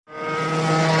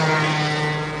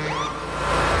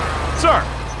Sir,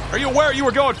 are you aware you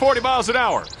were going 40 miles an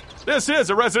hour? This is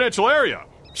a residential area.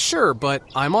 Sure, but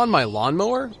I'm on my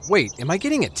lawnmower? Wait, am I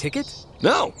getting a ticket?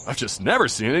 No, I've just never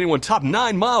seen anyone top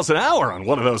 9 miles an hour on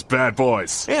one of those bad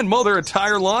boys. And mow their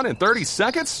entire lawn in 30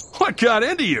 seconds? What got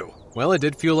into you? Well, it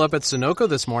did fuel up at Sunoco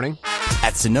this morning.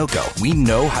 At Sunoco, we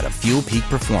know how to fuel peak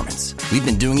performance. We've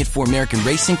been doing it for American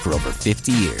racing for over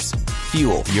 50 years.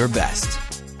 Fuel your best.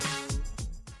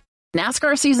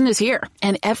 NASCAR season is here,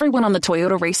 and everyone on the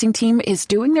Toyota racing team is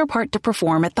doing their part to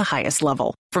perform at the highest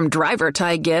level. From driver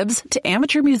Ty Gibbs to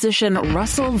amateur musician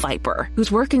Russell Viper,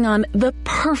 who's working on the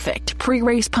perfect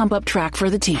pre-race pump-up track for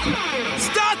the team.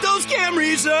 Start those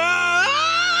Camrys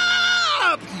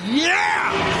up!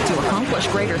 Yeah! To accomplish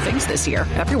greater things this year,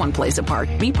 everyone plays a part.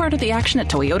 Be part of the action at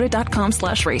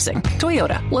toyota.com/racing.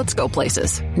 Toyota, let's go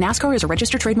places. NASCAR is a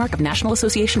registered trademark of National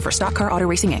Association for Stock Car Auto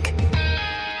Racing, Inc.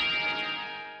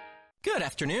 Good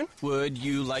afternoon. Would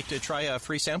you like to try a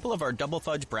free sample of our double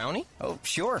fudge brownie? Oh,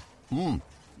 sure.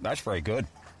 That's very good.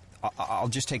 I'll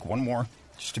just take one more,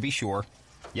 just to be sure.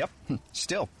 Yep,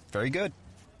 still very good.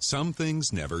 Some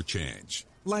things never change,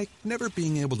 like never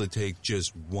being able to take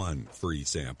just one free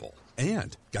sample.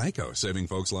 And Geico saving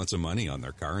folks lots of money on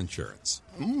their car insurance.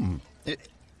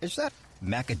 Is that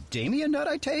macadamia nut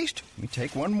I taste? Let me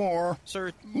take one more.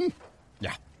 Sir?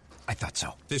 Yeah, I thought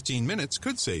so. 15 minutes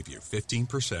could save you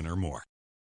 15% or more.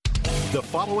 The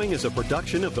following is a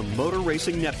production of the Motor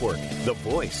Racing Network, the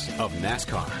voice of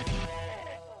NASCAR.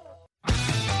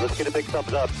 Let's get a big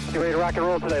thumbs up. Get ready to rock and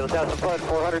roll today. Let's have some fun.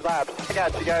 400 laps. I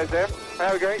got you guys there.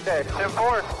 Have a great day.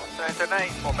 10-4.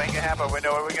 Tonight, we'll make it happen. We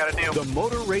know what we got to do. The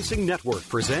Motor Racing Network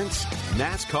presents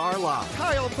NASCAR Live.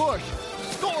 Kyle Busch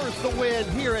scores the win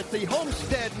here at the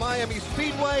Homestead Miami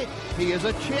Speedway. He is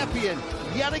a champion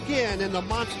yet again in the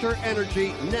Monster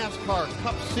Energy NASCAR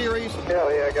Cup Series.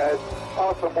 Hell yeah, guys.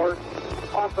 Awesome work.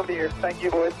 Awesome year. Thank you,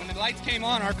 boys. When the lights came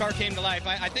on, our car came to life.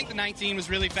 I think the 19 was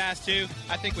really fast, too.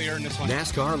 I think we earned this one.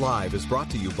 NASCAR Live is brought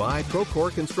to you by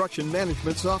Procore Construction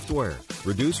Management Software.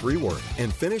 Reduce rework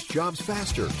and finish jobs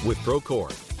faster with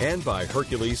Procore. And by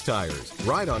Hercules Tires.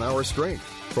 Ride on our strength.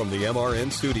 From the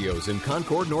MRN Studios in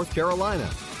Concord, North Carolina,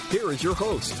 here is your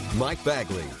host, Mike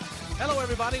Bagley. Hello,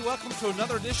 everybody. Welcome to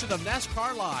another edition of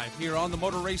NASCAR Live here on the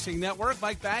Motor Racing Network.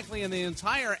 Mike Bagley and the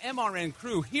entire MRN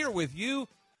crew here with you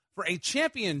for a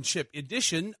championship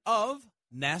edition of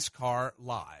NASCAR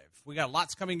Live. We got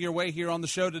lots coming your way here on the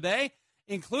show today,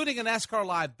 including a NASCAR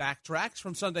Live backtracks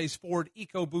from Sunday's Ford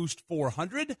EcoBoost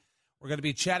 400. We're going to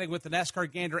be chatting with the NASCAR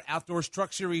Gander Outdoors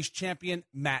Truck Series champion,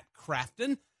 Matt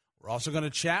Crafton. We're also going to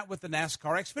chat with the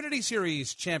NASCAR Xfinity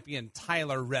Series champion,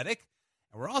 Tyler Reddick.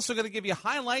 And we're also going to give you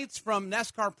highlights from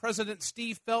NASCAR President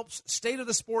Steve Phelps' State of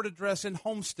the Sport address in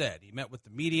Homestead. He met with the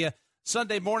media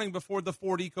Sunday morning before the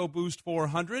Ford EcoBoost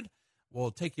 400. We'll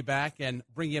take you back and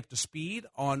bring you up to speed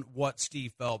on what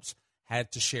Steve Phelps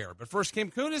had to share. But first,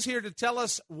 Kim Kuhn is here to tell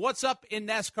us what's up in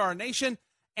NASCAR Nation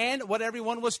and what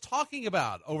everyone was talking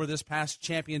about over this past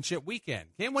championship weekend.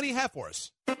 Kim, what do you have for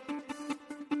us?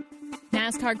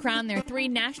 NASCAR crowned their 3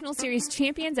 National Series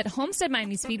champions at Homestead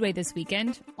Miami Speedway this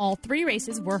weekend. All 3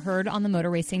 races were heard on the Motor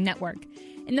Racing Network.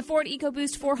 In the Ford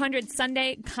EcoBoost 400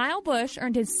 Sunday, Kyle Busch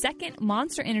earned his second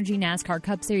Monster Energy NASCAR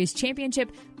Cup Series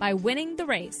championship by winning the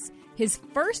race, his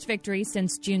first victory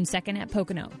since June 2nd at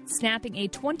Pocono, snapping a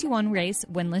 21-race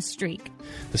winless streak.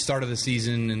 The start of the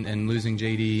season and losing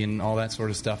JD and all that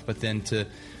sort of stuff, but then to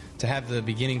have the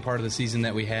beginning part of the season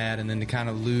that we had and then to kind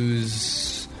of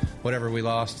lose whatever we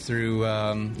lost through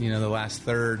the last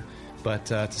third, but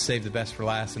to save the best for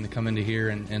last and to come into here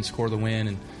and score the win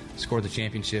and score the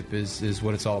championship is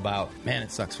what it's all about. Man,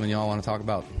 it sucks when y'all want to talk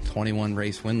about 21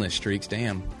 race winless streaks.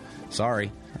 Damn,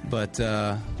 sorry, but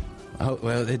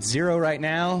well, it's 0 right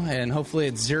now, and hopefully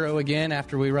it's 0 again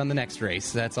after we run the next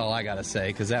race. That's all I gotta say,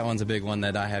 because that one's a big one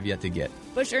that I have yet to get.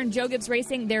 Busch earned Joe Gibbs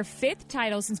Racing their 5th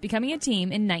title since becoming a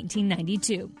team in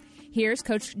 1992. Here's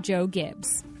Coach Joe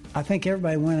Gibbs. I think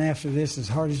everybody went after this as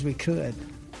hard as we could,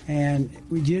 and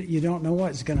you don't know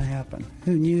what's going to happen.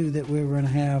 Who knew that we were going to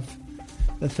have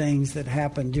the things that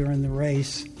happened during the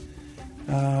race?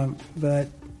 But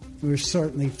we're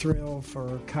certainly thrilled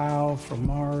for Kyle, for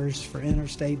Mars, for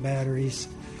Interstate Batteries,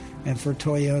 and for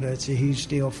Toyota. It's a huge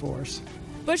deal for us.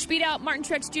 Busch beat out Martin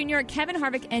Truex Jr., Kevin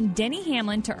Harvick, and Denny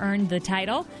Hamlin to earn the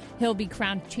title. He'll be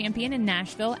crowned champion in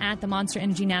Nashville at the Monster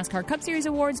Energy NASCAR Cup Series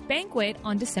Awards banquet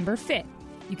on December 5th.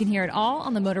 You can hear it all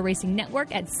on the Motor Racing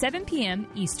Network at 7 p.m.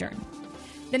 Eastern.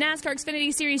 The NASCAR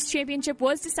Xfinity Series Championship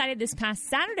was decided this past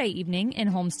Saturday evening in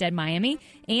Homestead, Miami.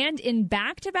 And in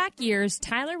back-to-back years,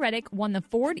 Tyler Reddick won the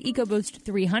Ford EcoBoost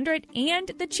 300 and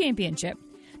the championship.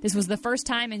 This was the first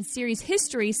time in series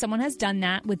history someone has done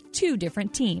that with 2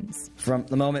 different teams. From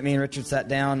the moment me and Richard sat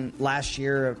down last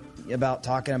year about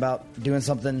talking about doing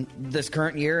something this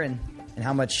current year and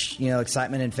how much,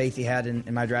 excitement and faith he had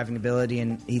in my driving ability,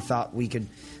 and he thought we could,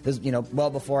 well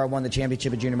before I won the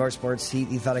championship at Junior Motorsports, he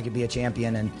thought I could be a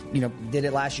champion, and, did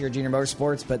it last year at Junior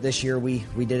Motorsports, but this year we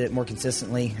did it more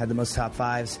consistently, had the most top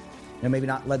 5s, maybe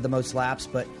not led the most laps,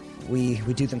 but we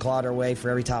tooth and clawed our way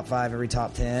for every top 5, every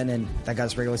top 10, and that got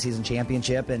us regular season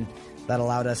championship, and that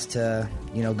allowed us to,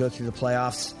 go through the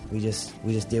playoffs. We just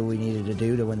did what we needed to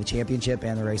do to win the championship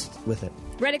and the race with it.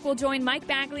 Reddick will join Mike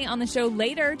Bagley on the show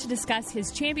later to discuss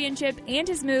his championship and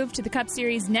his move to the Cup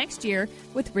Series next year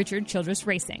with Richard Childress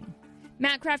Racing.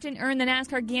 Matt Crafton earned the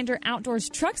NASCAR Gander Outdoors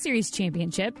Truck Series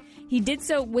championship. He did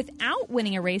so without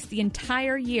winning a race the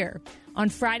entire year. On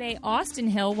Friday, Austin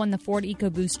Hill won the Ford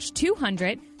EcoBoost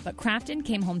 200, but Crafton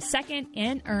came home second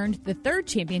and earned the 3rd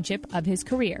championship of his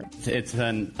career. It's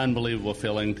an unbelievable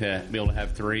feeling to be able to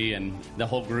have 3 and the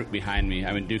whole group behind me.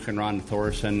 I mean, Duke and Ron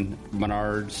Thorson,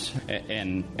 Menards,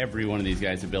 and every one of these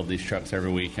guys that build these trucks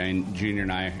every week. I mean, Junior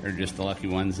and I are just the lucky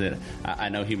ones that I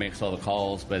know he makes all the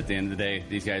calls, but at the end of the day,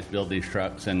 these guys build these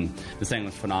trucks, and this thing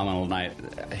was phenomenal tonight.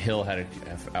 Hill had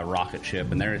a rocket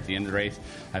ship, and there at the end of the race,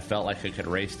 I felt like I could have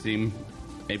raced him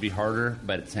maybe harder,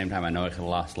 but at the same time, I know I could have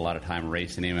lost a lot of time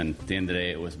racing him, and at the end of the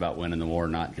day, it was about winning the war,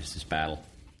 not just this battle.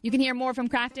 You can hear more from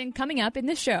Crafton coming up in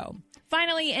the show.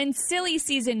 Finally, in silly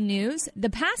season news, the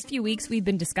past few weeks we've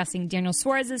been discussing Daniel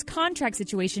Suarez's contract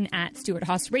situation at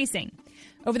Stewart-Haas Racing.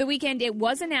 Over the weekend, it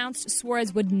was announced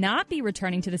Suarez would not be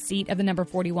returning to the seat of the number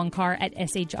 41 car at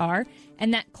SHR,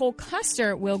 and that Cole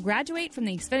Custer will graduate from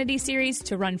the Xfinity Series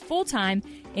to run full-time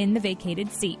in the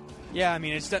vacated seat. Yeah, I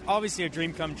mean, it's obviously a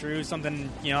dream come true, something,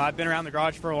 I've been around the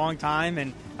garage for a long time,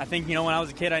 and I think, when I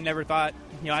was a kid, I never thought,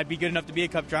 I'd be good enough to be a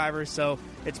Cup driver, so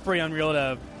it's pretty unreal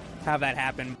to have that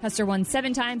happen. Custer won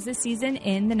 7 times this season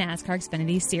in the NASCAR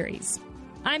Xfinity Series.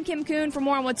 I'm Kim Kuhn. For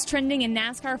more on what's trending in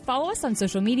NASCAR, follow us on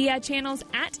social media channels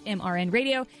at MRN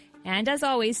Radio. And as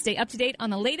always, stay up to date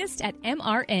on the latest at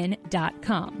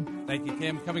MRN.com. Thank you,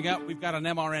 Kim. Coming up, we've got an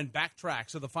MRN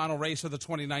backtracks of the final race of the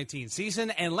 2019 season.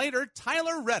 And later,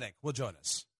 Tyler Reddick will join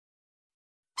us.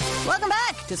 Welcome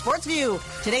back to Sports View.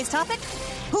 Today's topic,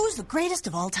 who's the greatest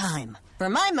of all time? For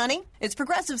my money, it's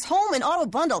Progressive's Home and Auto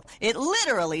Bundle. It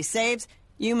literally saves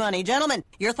you money. Gentlemen,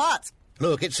 your thoughts?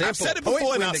 Look, it's simple. I've said it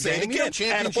before and I'll say it again.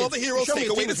 And above the heroes take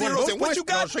away the zeros. And what you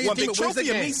got? One big trophy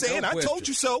of me saying, I told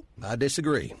you so. I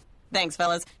disagree. Thanks,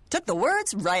 fellas. Took the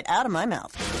words right out of my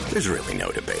mouth. There's really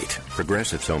no debate.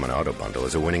 Progressive's Home and Auto Bundle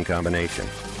is a winning combination.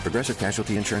 Progressive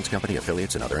Casualty Insurance Company,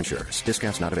 affiliates, and other insurers.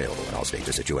 Discounts not available in all states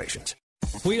or situations.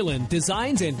 Whelen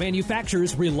designs and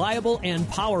manufactures reliable and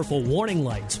powerful warning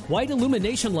lights, white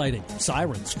illumination lighting,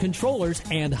 sirens, controllers,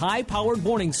 and high-powered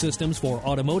warning systems for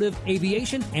automotive,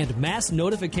 aviation, and mass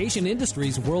notification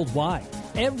industries worldwide.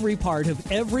 Every part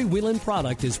of every Whelen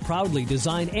product is proudly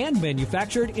designed and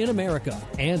manufactured in America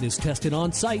and is tested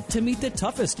on site to meet the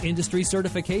toughest industry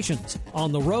certifications.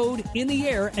 On the road, in the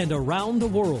air, and around the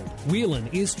world, Whelen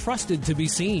is trusted to be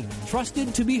seen,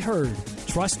 trusted to be heard,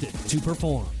 trusted to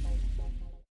perform.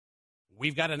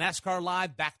 We've got a NASCAR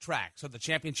Live backtracks of the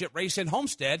championship race in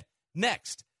Homestead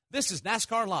next. This is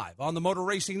NASCAR Live on the Motor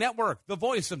Racing Network, the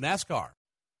voice of NASCAR.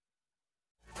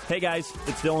 Hey guys,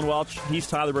 it's Dylan Welch. He's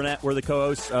Tyler Burnett. We're the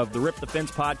co-hosts of the Rip the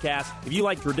Fence podcast. If you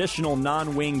like traditional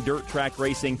non-wing dirt track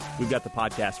racing, we've got the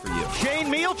podcast for you. Shane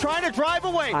Meal trying to drive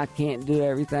away. I can't do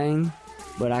everything,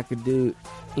 but I could do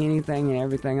anything and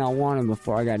everything I wanted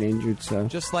before I got injured. So,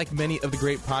 just like many of the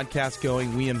great podcasts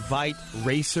going, we invite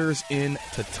racers in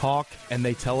to talk, and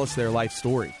they tell us their life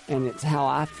story. And it's how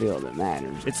I feel that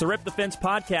matters. It's the Rip the Fence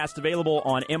podcast, available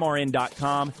on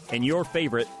MRN.com and your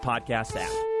favorite podcast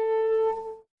app.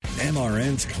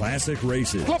 MRN's Classic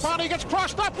Races. Labonte gets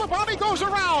crossed up. Labonte goes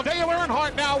around. Dale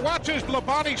Earnhardt now watches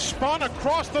Labonte spun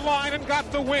across the line and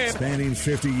got the win. Spanning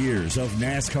 50 years of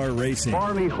NASCAR racing.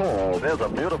 Barney Hall. There's a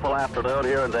beautiful afternoon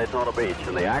here in Daytona Beach,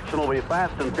 and the action will be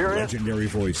fast and furious. Legendary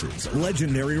voices.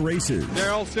 Legendary races.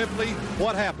 Darryl, simply,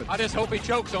 what happened? I just hope he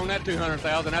chokes on that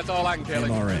 200,000. That's all I can tell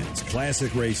him. MRN's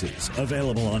Classic Races.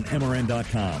 Available on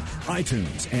MRN.com,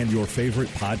 iTunes, and your favorite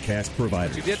podcast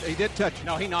providers. He did touch it.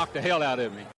 No, he knocked the hell out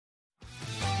of me.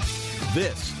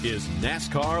 This is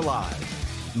NASCAR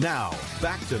Live. Now,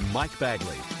 back to Mike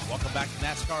Bagley. Welcome back to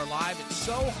NASCAR Live. It's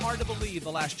so hard to believe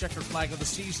the last checkered flag of the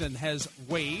season has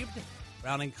waved,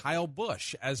 crowning Kyle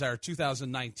Busch as our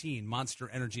 2019 Monster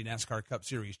Energy NASCAR Cup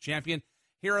Series champion.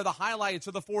 Here are the highlights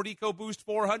of the Ford EcoBoost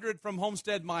 400 from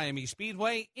Homestead Miami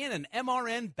Speedway in an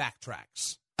MRN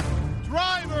backtracks.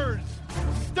 Drivers,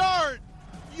 start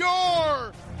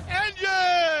your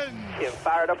engine! Get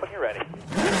fired up when you're ready.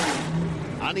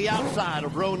 On the outside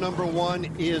of row number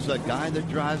 1 is a guy that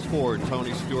drives forward.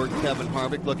 Tony Stewart, Kevin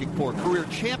Harvick looking for career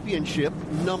championship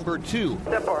number 2.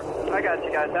 Step 4. I got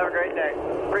you guys. Have a great day.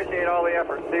 Appreciate all the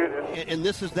effort. Dude. And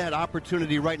this is that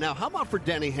opportunity right now. How about for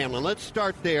Denny Hamlin? Let's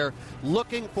start there.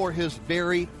 Looking for his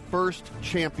very first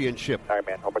championship. All right,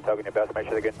 man. Hope we're tugging your best. Make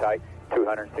sure they're getting tight.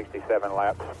 267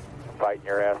 laps. Fighting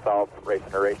your ass off. Racing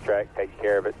the racetrack. Taking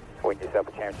care of it. Win yourself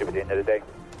a championship at the end of the day.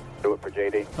 Do it for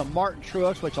JD. From Martin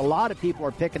Truex, which a lot of people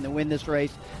are picking to win this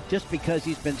race just because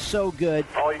he's been so good.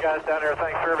 All you guys down there,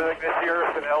 thanks for everything this year.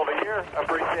 It's been a hell of a year. I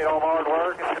appreciate all the hard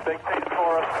work. It's a big piece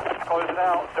for us. Closing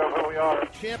out, show who we are.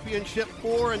 Championship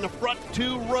 4 in the front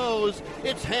 2 rows.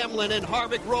 It's Hamlin and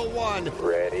Harvick, row 1.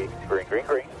 Ready. Green, green,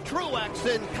 green. Truex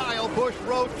and Kyle Busch,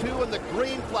 row 2, and the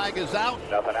green flag is out.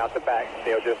 Nothing out the back.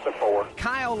 Still just a 4.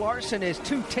 Kyle Larson is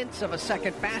 0.2 of a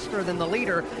second faster than the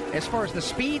leader. As far as the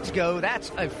speeds go,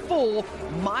 that's a full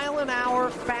mile an hour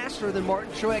faster than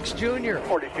Martin Truex Jr.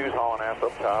 42's hauling ass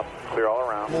up top. Clear all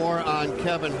around. More on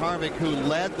Kevin Harvick, who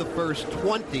led the first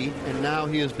 20, and now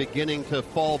he is beginning to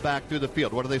fall back through the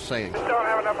field. What are they saying? Just don't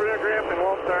have enough rear grip and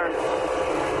won't turn.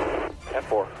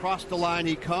 F4. Across the line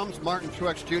he comes. Martin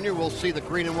Truex Jr. will see the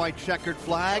green and white checkered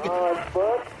flag.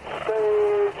 But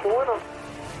stage winner.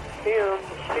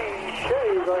 MC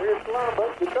Shays right here at the line,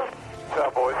 bud. Good job. What's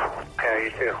up, boys? Yeah, you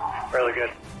too. Really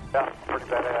good. Yeah, pretty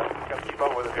badass. Got to keep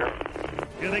up with it here.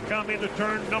 Here they come into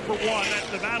turn number 1. That's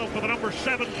the battle for the number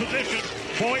 7 position.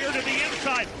 Boyer to the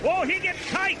inside. Whoa, he gets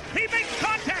tight. He makes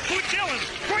contact with Dillon.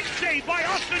 Great save by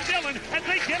Austin Dillon as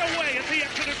they get away at the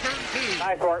exit of turn 2.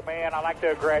 Nice work, man. I like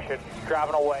the aggression.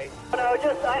 Driving away. No,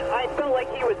 just I felt like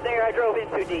he was there. I drove in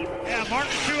too deep. Yeah,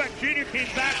 Martin Truex Jr.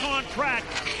 came back on track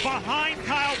behind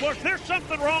Kyle Busch. There's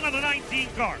something wrong on the 19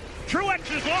 car.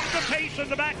 Truex is off the pace in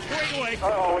the back straightaway.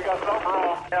 Uh-oh, we got something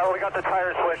wrong. Yeah, we got the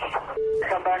tire switched.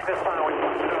 Come back this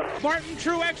time. Martin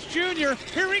Truex Jr.,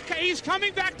 he's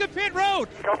coming back to pit road.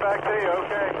 Come back to you,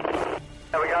 okay.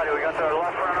 Yeah, we got it. We got the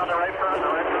left front on the right front, the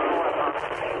right front on the left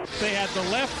front. They had the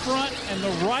left front and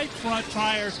the right front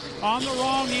tires on the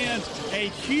wrong ends. A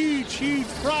huge, huge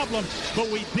problem. But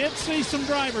we did see some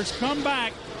drivers come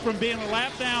back from being a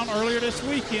lap down earlier this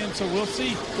weekend, so we'll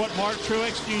see what Mark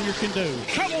Truex Jr. can do.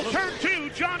 Trouble turn 2,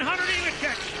 John Hunter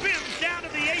Nemechek spins down to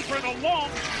the apron, a long,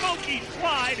 smoky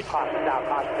slide. Caution out,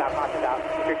 caution out, caution out.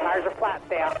 If your tires are flat,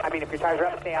 stay out. If your tires are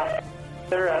up, stay out.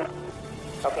 They're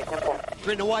okay, 10-4.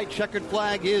 Green and white checkered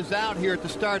flag is out here at the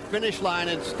start-finish line,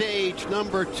 and stage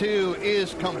number 2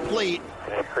 is complete.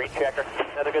 Green checker.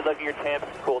 Another good look at your temps.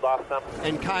 Cooled off some.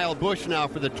 And Kyle Busch now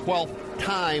for the 12th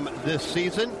time this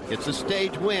season. It's a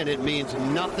stage win. It means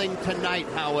nothing tonight,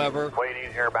 however. Way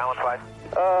easier balance-wise.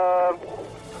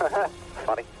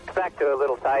 Funny. Back to a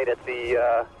little tight at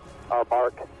the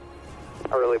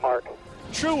early mark.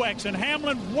 Truex and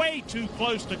Hamlin way too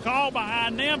close to call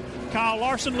behind them. Kyle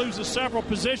Larson loses several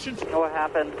positions. What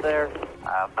happened there?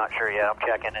 I'm not sure yet. I'm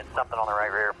checking. It's something on the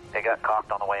right rear. It got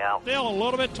cocked on the way out. Still a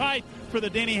little bit tight for the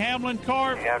Denny Hamlin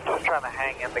car. Yeah, I'm just trying to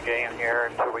hang in the game here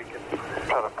until we can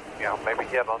try to, maybe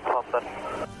hit on something.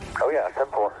 Oh, yeah,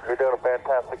 10-4. You're doing a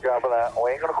fantastic job of that.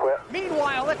 We ain't going to quit.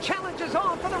 Meanwhile, the challenge is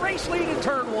on for the race lead in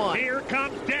turn 1. Here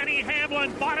comes Denny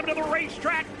Hamlin, bottom of the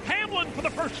racetrack. Hamlin, for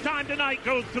the first time tonight,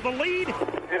 goes to the lead.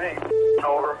 It ain't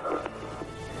over.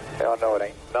 Hell no, it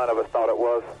ain't. None of us thought it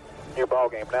was. New ball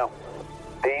game now.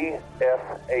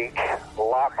 DSH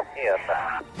lock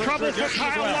in. Trouble for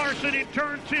Kyle Larson in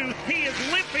turn 2. He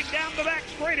is limping down the back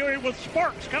straightaway with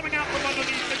sparks coming out from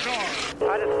underneath the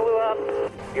car. I just flew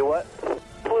up. You what?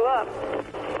 Flew up.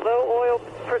 Low oil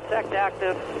protect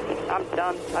active. I'm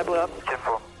done. I blew up.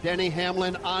 10-4. Denny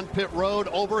Hamlin on pit road,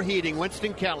 overheating.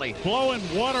 Winston Kelly. Blowing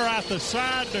water out the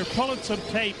side. They're pulling some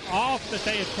tape off that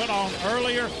they had put on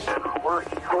earlier. We're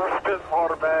spitting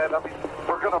water, man. I mean,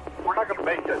 we're not gonna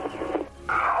make it.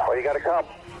 Well, you gotta come.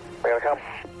 We gotta come.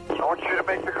 I want you to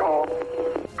make the call.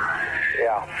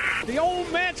 Yeah. The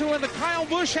old mantle in the Kyle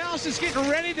Busch house is getting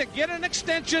ready to get an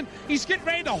extension. He's getting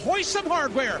ready to hoist some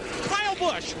hardware. Kyle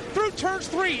Busch through turns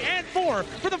 3 and 4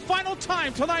 for the final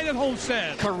time tonight at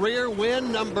Homestead. Career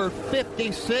win number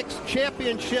 56,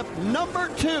 championship number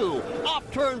 2. Off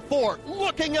turn 4,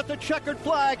 looking at the checkered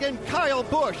flag, and Kyle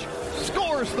Busch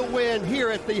scores the win here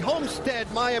at the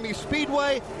Homestead Miami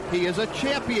Speedway. He is a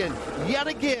champion yet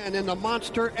again in the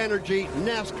Monster Energy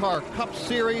NASCAR Cup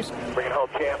Series. Bring it home,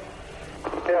 champ.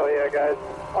 Hell yeah, guys.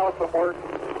 Awesome work.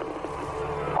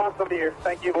 Awesome year.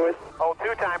 Thank you, boys. Oh,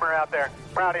 2-timer out there.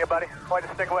 Proud of you, buddy. Way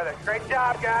to stick with it. Great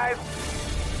job, guys.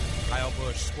 Kyle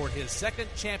Busch scored his second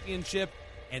championship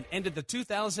and ended the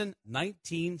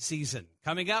 2019 season.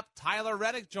 Coming up, Tyler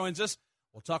Reddick joins us.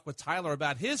 We'll talk with Tyler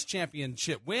about his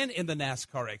championship win in the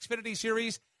NASCAR Xfinity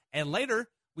Series, and later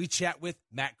we chat with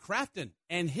Matt Crafton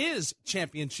and his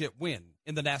championship win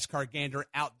in the NASCAR Gander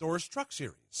Outdoors Truck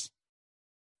Series.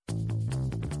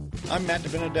 I'm Matt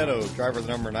DiBenedetto, driver of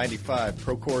the number 95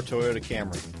 Procore Toyota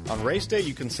Camry. On race day,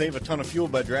 you can save a ton of fuel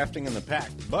by drafting in the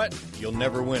pack, but you'll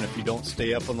never win if you don't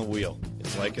stay up on the wheel.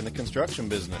 It's like in the construction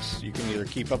business. You can either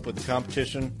keep up with the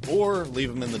competition or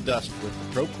leave them in the dust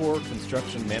with the Procore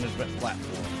Construction Management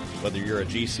Platform. Whether you're a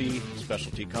GC,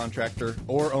 specialty contractor,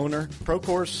 or owner,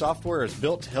 Procore's software is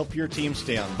built to help your team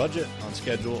stay on budget, on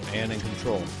schedule, and in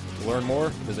control. To learn more,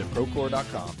 visit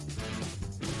Procore.com.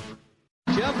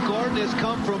 Jeff Gordon has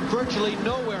come from virtually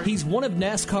nowhere. He's one of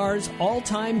NASCAR's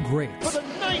all-time greats. For the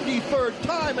 93rd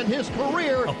time in his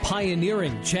career. A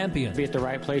pioneering champion. Be at the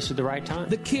right place at the right time.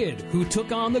 The kid who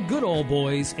took on the good old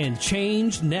boys and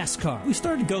changed NASCAR. We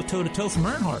started to go toe-to-toe from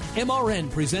Earnhardt.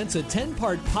 MRN presents a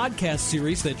 10-part podcast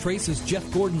series that traces Jeff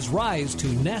Gordon's rise to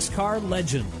NASCAR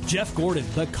legend. Jeff Gordon,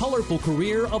 the colorful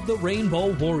career of the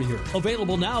Rainbow Warrior.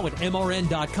 Available now at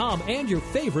MRN.com and your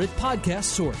favorite podcast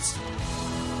source.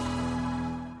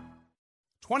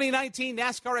 2019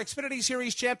 NASCAR Xfinity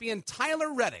Series champion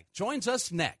Tyler Reddick joins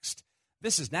us next.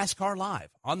 This is NASCAR Live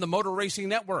on the Motor Racing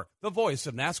Network, the voice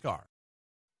of NASCAR.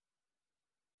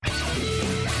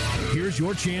 Here's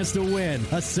your chance to win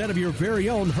a set of your very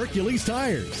own Hercules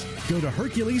tires. Go to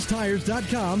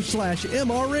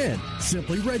HerculesTires.com/MRN.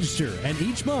 Simply register, and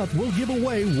each month we'll give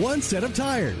away one set of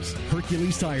tires.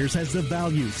 Hercules Tires has the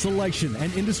value, selection,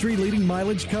 and industry-leading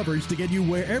mileage coverage to get you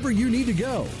wherever you need to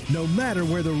go, no matter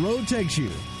where the road takes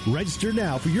you. Register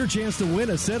now for your chance to win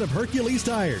a set of Hercules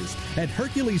tires at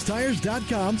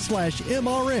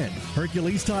HerculesTires.com/MRN.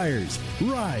 Hercules Tires.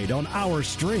 Ride on our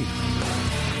street.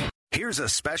 Here's a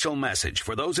special message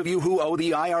for those of you who owe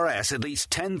the IRS at least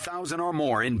 $10,000 or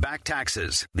more in back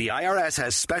taxes. The IRS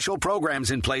has special programs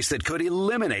in place that could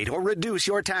eliminate or reduce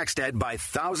your tax debt by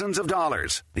thousands of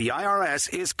dollars. The IRS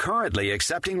is currently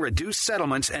accepting reduced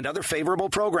settlements and other favorable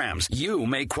programs. You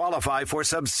may qualify for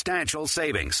substantial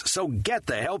savings, so get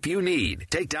the help you need.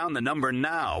 Take down the number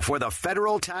now for the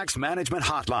Federal Tax Management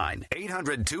Hotline,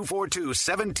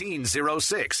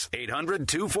 800-242-1706,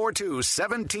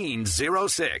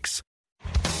 800-242-1706.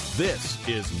 This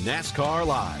is NASCAR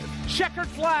Live. Checkered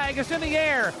flag is in the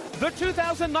air. The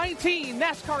 2019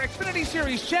 NASCAR Xfinity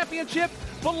Series championship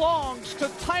belongs to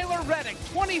Tyler Reddick,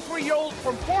 23-year-old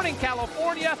from Corning,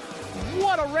 California.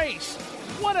 What a race.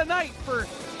 What a night for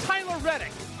Tyler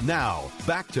Reddick. Now,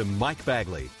 back to Mike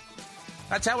Bagley.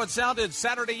 That's how it sounded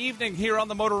Saturday evening here on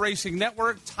the Motor Racing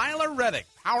Network. Tyler Reddick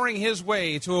powering his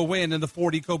way to a win in the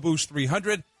Ford EcoBoost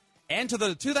 300 and to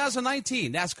the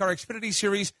 2019 NASCAR Xfinity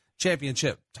Series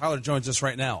championship. Tyler joins us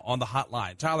right now on the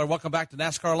hotline. Tyler, welcome back to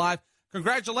NASCAR Live.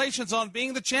 Congratulations on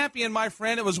being the champion, my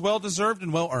friend. It was well-deserved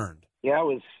and well-earned. Yeah, it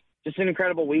was just an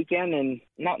incredible weekend, and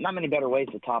not many better ways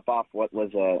to top off what was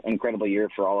an incredible year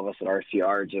for all of us at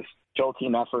RCR. Just total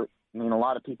team effort. I mean, a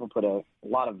lot of people put a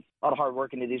lot of hard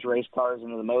work into these race cars,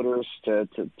 into the motors, to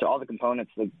all the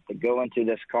components that go into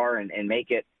this car and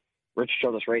make it Rich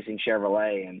Childress Racing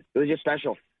Chevrolet. And it was just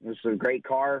special. It was a great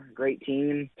car, great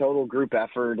team, total group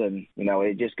effort. And, you know,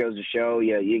 it just goes to show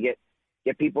you get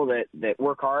people that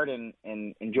work hard and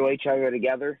enjoy each other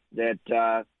together, that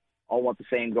all want the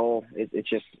same goal. It's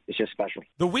just special.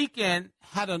 The weekend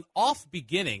had an off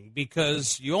beginning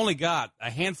because you only got a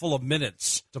handful of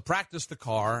minutes to practice the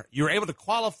car. You were able to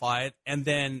qualify it and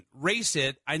then race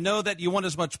it. I know that you want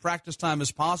as much practice time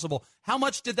as possible. How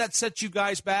much did that set you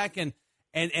guys back, and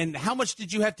how much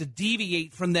did you have to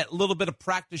deviate from that little bit of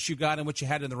practice you got and what you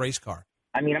had in the race car?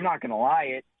 I mean, I'm not going to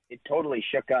lie. It totally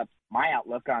shook up my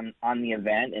outlook on the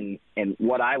event and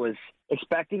what I was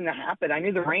expecting to happen. I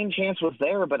knew the rain chance was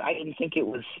there, but I didn't think it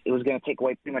was going to take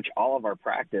away pretty much all of our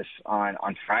practice on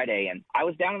Friday. And I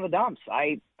was down in the dumps.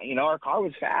 Our car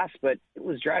was fast, but it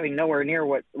was driving nowhere near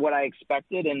what I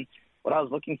expected and what I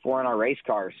was looking for in our race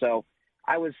car. So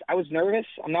I was nervous.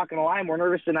 I'm not going to lie, more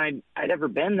nervous than I'd ever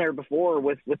been there before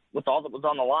with all that was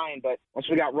on the line. But once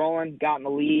we got rolling, got in the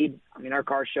lead, I mean, our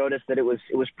car showed us that it was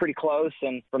pretty close.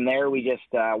 And from there, we just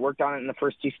worked on it in the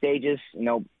first two stages. You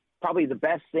know, probably the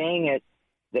best thing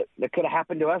that could have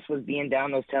happened to us was being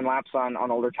down those 10 laps on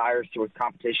older tires through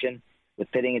competition, with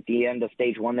fitting at the end of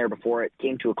stage one there before it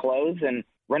came to a close. And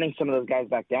running some of those guys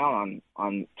back down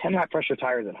on 10-lap pressure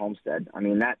tires at Homestead. I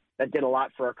mean, that did a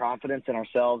lot for our confidence in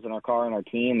ourselves and our car and our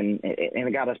team, and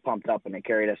it got us pumped up, and it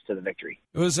carried us to the victory.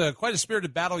 It was quite a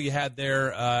spirited battle you had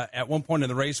there at one point in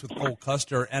the race with Cole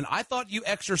Custer, and I thought you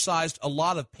exercised a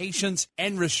lot of patience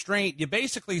and restraint. You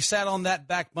basically sat on that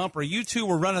back bumper. You two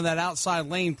were running that outside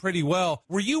lane pretty well.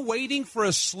 Were you waiting for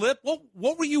a slip?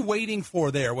 What were you waiting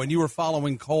for there when you were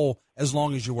following Cole as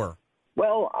long as you were?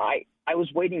 Well, I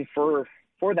was waiting for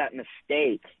that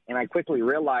mistake, and I quickly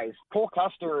realized Cole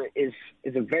Custer is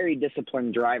a very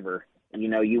disciplined driver. You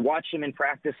know, you watch him in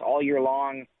practice all year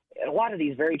long at a lot of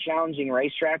these very challenging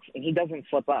racetracks, and he doesn't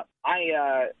slip up.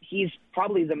 He's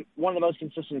probably one of the most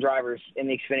consistent drivers in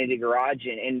the Xfinity garage,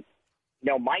 and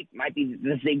you know, might be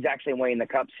the exact same way in the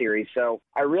Cup Series. So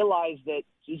I realized that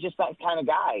he's just that kind of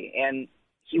guy, and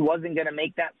he wasn't going to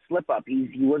make that slip up. He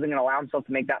wasn't going to allow himself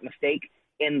to make that mistake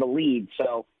in the lead.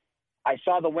 So I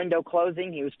saw the window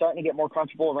closing. He was starting to get more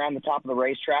comfortable around the top of the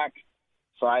racetrack.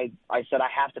 So I said, I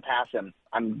have to pass him.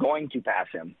 I'm going to pass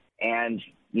him. And,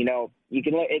 you know, you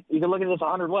can look at this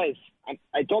 100 ways.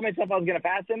 I told myself I was going to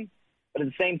pass him, but at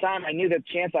the same time, I knew the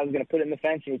chance I was going to put it in the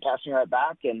fence and he passed me right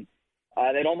back. And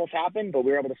that almost happened, but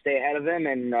we were able to stay ahead of him.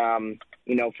 And,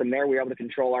 you know, from there, we were able to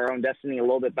control our own destiny a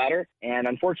little bit better. And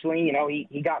unfortunately, you know,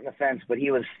 he got in the fence, but he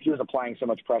was applying so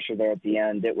much pressure there at the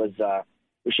end. It was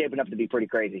shaping up to be pretty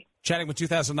crazy. Chatting with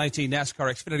 2019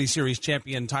 NASCAR Xfinity Series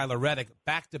champion Tyler Reddick,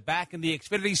 back-to-back in the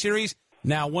Xfinity Series.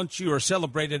 Now, once you are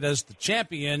celebrated as the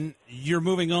champion, you're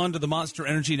moving on to the Monster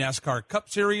Energy NASCAR Cup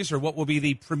Series, or what will be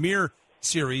the premier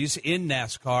series in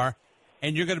NASCAR.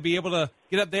 And you're going to be able to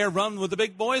get up there, run with the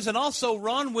big boys, and also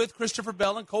run with Christopher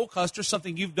Bell and Cole Custer,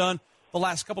 something you've done the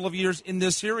last couple of years in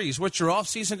this series. What's your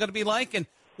offseason going to be like, and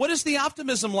what is the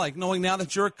optimism like, knowing now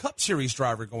that you're a Cup Series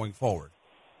driver going forward?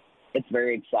 It's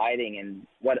very exciting, and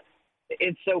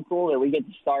it's so cool that we get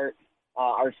to start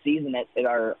our season at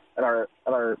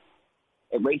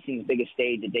racing's biggest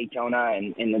stage at Daytona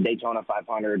and in the Daytona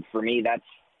 500. For me, that's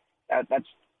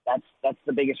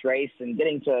the biggest race, and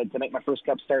getting to make my first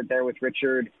Cup start there with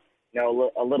Richard, you know,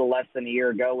 a little less than a year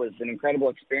ago was an incredible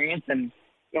experience. And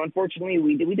you know, unfortunately,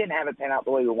 we didn't have it pan out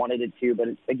the way we wanted it to, but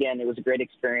it was a great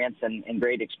experience and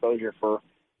great exposure for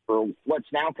what's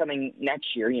now coming next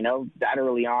year. You know, that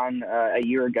early on a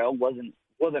year ago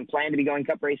wasn't planned to be going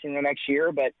Cup racing the next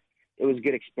year, but it was a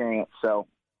good experience. So,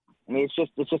 I mean,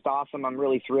 it's just awesome. I'm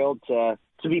really thrilled to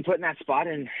be put in that spot,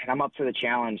 and I'm up for the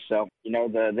challenge. So, you know,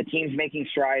 the team's making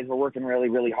strides. We're working really,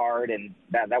 really hard, and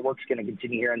that work's going to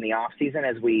continue here in the off season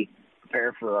as we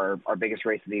prepare for our biggest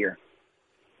race of the year.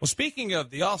 Well, speaking of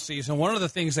the offseason, one of the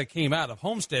things that came out of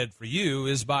Homestead for you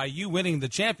is by you winning the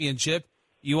championship,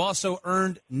 you also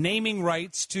earned naming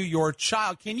rights to your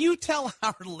child. Can you tell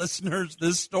our listeners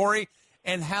this story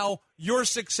and how your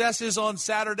successes on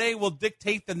Saturday will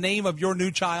dictate the name of your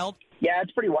new child? Yeah,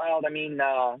 it's pretty wild. I mean,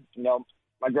 you know,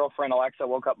 my girlfriend Alexa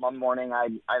woke up one morning.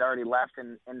 I'd already left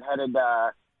and headed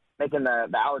making the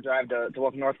hour drive to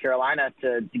Wilton, North Carolina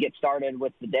to get started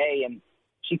with the day. And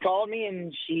she called me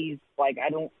and she's like,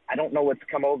 I don't know what's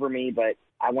come over me, but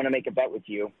I want to make a bet with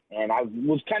you. And I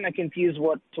was kind of confused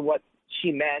what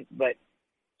she meant, but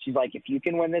she's like, if you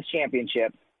can win this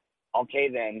championship, okay,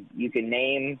 then you can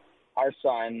name our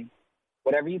son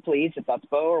whatever you please. If that's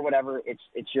Bo or whatever,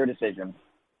 it's your decision.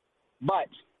 But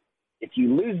if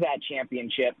you lose that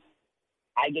championship,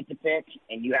 I get to pick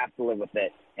and you have to live with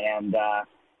it. And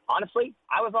honestly,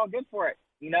 I was all good for it.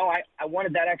 You know, I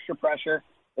wanted that extra pressure.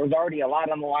 There was already a lot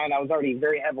on the line. I was already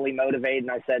very heavily motivated,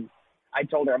 and I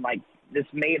told her, I'm like, this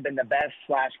may have been the best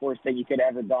 / worst thing you could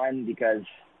have ever done, because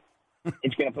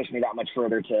it's going to push me that much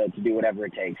further to do whatever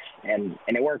it takes. And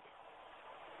it worked.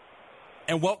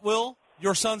 And what will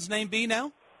your son's name be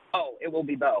now? Oh, it will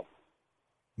be Bo.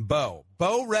 Bo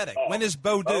Reddick. When is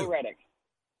Bo due? Bo Reddick.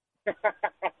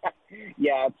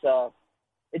 Yeah,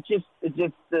 it's just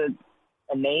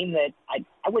a name that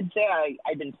I would say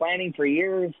I've been planning for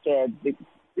years to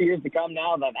come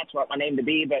now. That's what my name to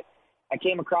be. But I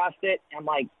came across it, and I'm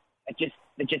like, it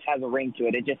just has a ring to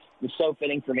it. It just was so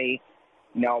fitting for me.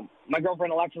 You know, my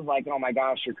girlfriend Alexa's like, oh my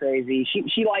gosh, you're crazy.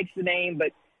 She likes the name,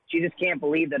 but she just can't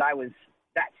believe that I was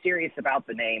that serious about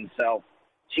the name. So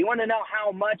she wanted to know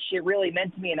how much it really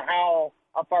meant to me and how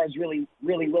far I was really,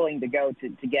 really willing to go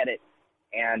to get it.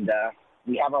 And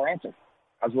we have our answer.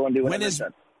 I was willing to do whatever it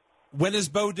said. When is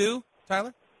Bo due,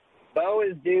 Tyler? Bo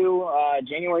is due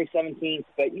January 17th,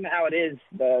 but you know how it is,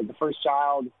 the first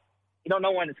child. You don't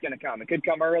know when it's going to come. It could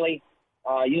come early.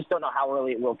 You just don't know how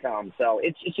early it will come. So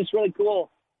it's just really cool.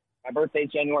 My birthday's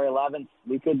January 11th.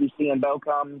 We could be seeing Bo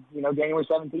come, you know, January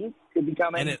 17th. Could be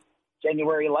coming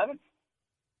January 11th.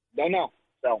 Don't know.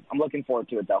 So I'm looking forward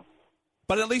to it, though.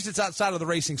 But at least it's outside of the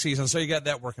racing season, so you got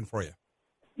that working for you.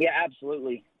 Yeah,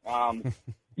 absolutely.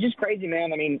 Just crazy,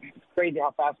 man. I mean, it's crazy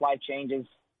how fast life changes.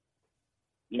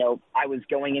 You know, I was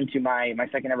going into my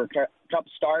second ever cup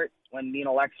start when me and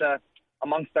Alexa,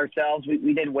 amongst ourselves,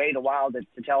 we did wait a while to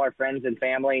tell our friends and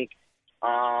family. A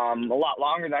lot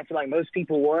longer than I feel like most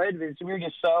people would, because we were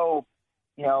just so,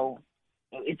 you know,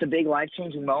 it's a big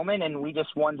life-changing moment, and we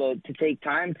just wanted to take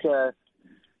time to,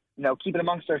 you know, keep it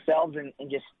amongst ourselves and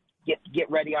just get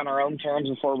ready on our own terms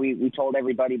before we told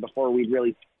everybody, before we'd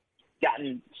really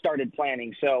started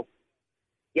planning. So,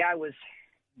 yeah, it was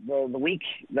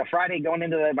the Friday going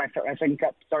into my second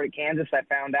cup start at Kansas, I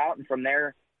found out, and from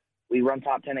there we run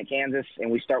top 10 at Kansas, and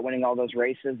we start winning all those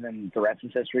races, and the rest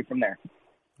is history from there.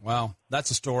 Wow,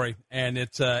 that's a story, and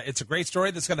it's a great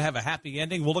story that's going to have a happy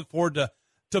ending. We'll look forward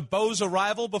to Bo's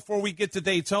arrival before we get to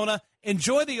Daytona.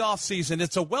 Enjoy the offseason.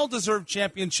 It's a well-deserved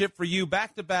championship for you,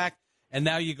 back-to-back, and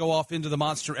now you go off into the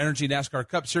Monster Energy NASCAR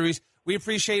Cup Series. We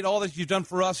appreciate all that you've done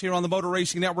for us here on the Motor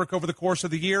Racing Network over the course of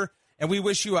the year, and we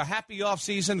wish you a happy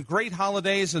offseason, great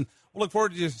holidays, and we'll look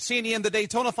forward to seeing you in the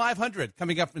Daytona 500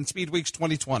 coming up in Speed Weeks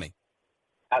 2020.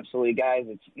 Absolutely, guys.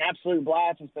 It's an absolute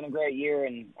blast. It's been a great year,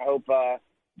 and I hope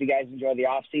you guys enjoy the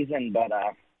offseason, but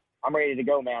I'm ready to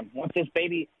go, man. Once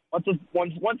baby Bo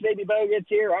gets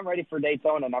here, I'm ready for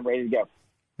Daytona, and I'm ready to go.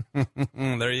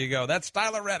 There you go. That's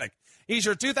Tyler Reddick. He's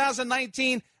your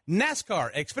 2019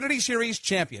 NASCAR Xfinity Series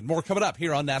champion. More coming up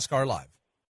here on NASCAR Live.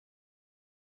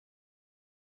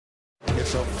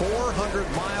 It's a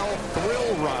 400-mile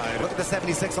thrill ride. Look at the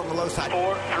 76 on the low side.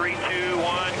 4, 3, 2,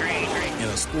 1, green. In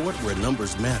a sport where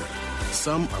numbers matter,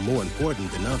 some are more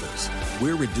important than others.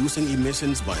 We're reducing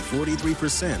emissions by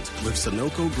 43% with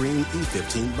Sunoco Green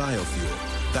E15 biofuel.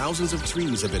 Thousands of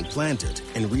trees have been planted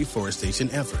in reforestation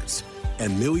efforts,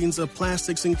 and millions of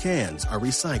plastics and cans are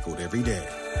recycled every day.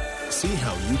 See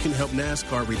how you can help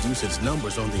NASCAR reduce its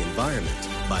numbers on the environment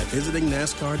by visiting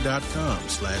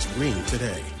NASCAR.com/green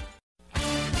today.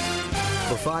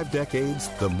 For 5 decades,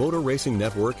 the Motor Racing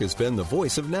Network has been the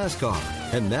voice of NASCAR.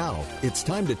 And now, it's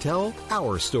time to tell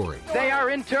our story. They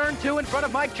are in turn 2 in front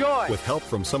of Mike Joy. With help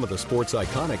from some of the sport's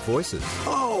iconic voices.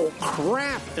 Oh,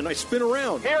 crap! And I spin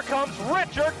around. Here comes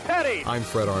Richard Petty. I'm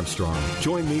Fred Armstrong.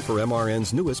 Join me for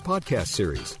MRN's newest podcast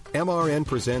series. MRN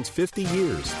presents 50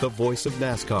 Years, the voice of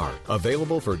NASCAR.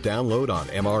 Available for download on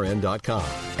MRN.com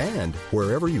and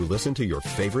wherever you listen to your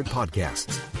favorite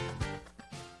podcasts.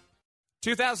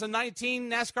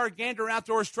 2019 NASCAR Gander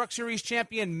Outdoors Truck Series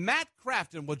champion Matt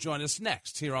Crafton will join us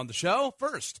next here on the show.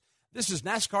 First, this is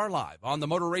NASCAR Live on the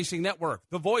Motor Racing Network,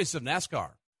 the voice of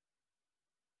NASCAR.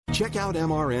 Check out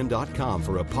MRN.com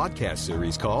for a podcast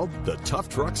series called The Tough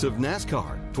Trucks of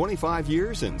NASCAR. 25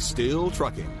 years and still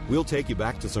trucking. We'll take you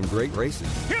back to some great races.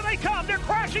 Here they come. They're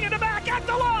crashing in the back at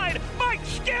the line. Mike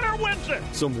Skinner wins it.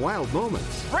 Some wild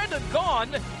moments. Brendan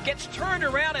Gaughan gets turned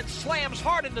around and slams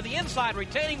hard into the inside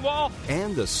retaining wall.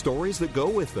 And the stories that go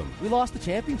with them. We lost the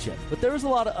championship, but there was a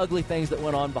lot of ugly things that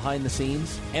went on behind the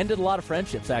scenes. Ended a lot of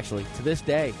friendships, actually, to this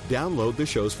day. Download the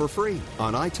shows for free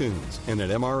on iTunes and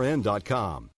at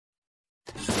MRN.com.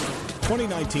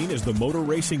 2019 is the Motor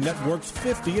Racing Network's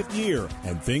 50th year,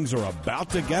 and things are about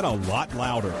to get a lot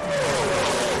louder.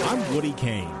 I'm Woody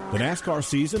Kane. The NASCAR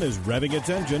season is revving its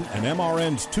engine, and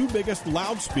MRN's 2 biggest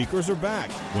loudspeakers are back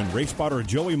when race spotter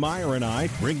Joey Meyer and I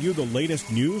bring you the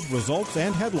latest news, results,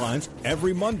 and headlines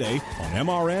every Monday on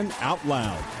MRN Out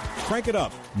Loud. Crank it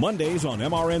up Mondays on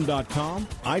MRN.com,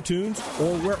 iTunes,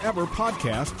 or wherever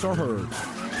podcasts are heard.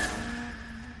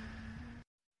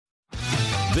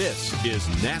 This is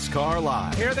NASCAR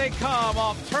Live. Here they come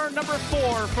off turn number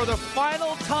 4 for the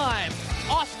final time.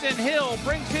 Austin Hill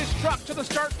brings his truck to the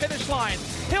start-finish line.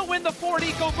 He'll win the Ford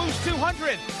EcoBoost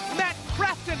 200. Matt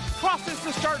Crafton crosses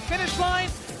the start-finish line.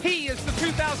 He is the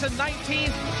 2019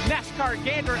 NASCAR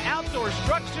Gander Outdoors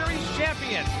Truck Series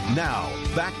champion. Now,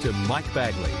 back to Mike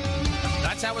Bagley.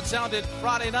 That's how it sounded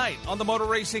Friday night on the Motor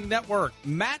Racing Network.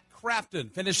 Matt Crafton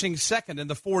finishing second in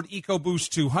the Ford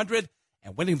EcoBoost 200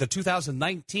 and winning the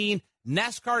 2019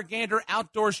 NASCAR Gander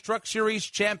Outdoors Truck Series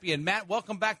champion. Matt,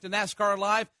 welcome back to NASCAR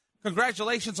Live.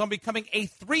 Congratulations on becoming a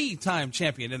 3-time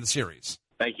champion in the series.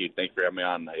 Thank you. Thanks for having me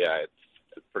on. Yeah,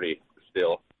 it's pretty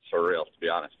still surreal, to be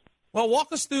honest. Well,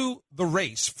 walk us through the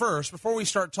race first before we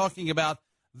start talking about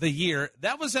the year.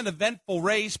 That was an eventful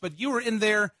race, but you were in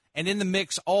there and in the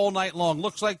mix all night long.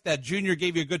 Looks like that Junior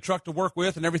gave you a good truck to work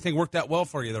with, and everything worked out well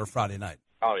for you there Friday night.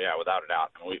 Oh, yeah, without a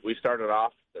doubt. We started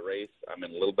off the race, a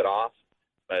little bit off,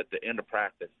 but at the end of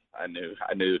practice, I knew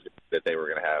that they were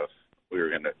going to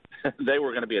they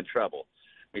were going to be in trouble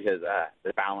because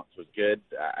the balance was good.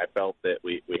 I felt that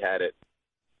we had it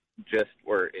just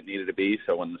where it needed to be.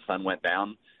 So when the sun went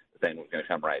down, the thing was going to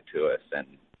come right to us. And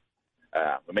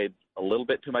we made a little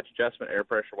bit too much adjustment air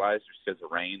pressure-wise just because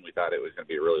of rain. We thought it was going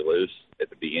to be really loose at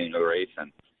the beginning of the race,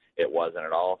 and it wasn't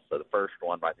at all. So the first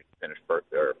one, I think we finished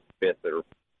fifth or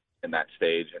in that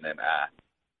stage. And then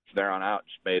from there on out,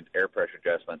 just made air pressure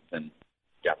adjustments and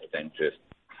got the thing just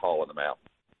hauling them out.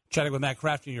 Chatting with Matt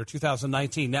Crafton, your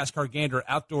 2019 NASCAR Gander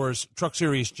Outdoors Truck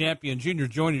Series champion. Junior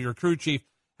Joyner, your crew chief,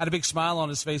 had a big smile on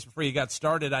his face before you got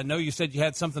started. I know you said you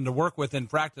had something to work with in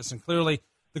practice, and clearly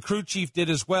the crew chief did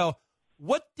as well.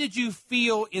 What did you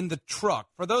feel in the truck?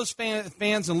 For those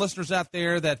fans and listeners out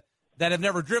there that have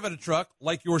never driven a truck,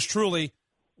 like yours truly,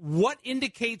 what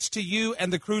indicates to you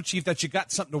and the crew chief that you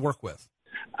got something to work with?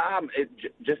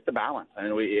 Just the balance. I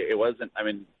mean, it wasn't,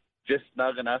 just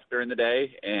snug enough during the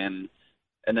day, and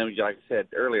then, like I said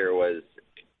earlier, was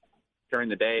during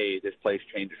the day, this place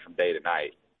changes from day to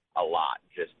night a lot,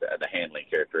 just the handling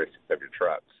characteristics of your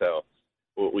truck. So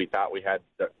we thought we had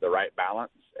the right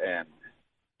balance, and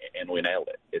we nailed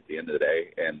it at the end of the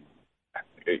day. And,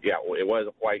 it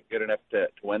wasn't quite good enough to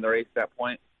win the race at that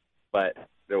point, but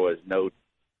there was no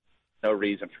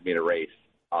reason for me to race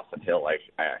Austin Hill like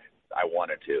I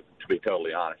wanted to be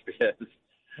totally honest, because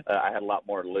I had a lot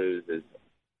more to lose as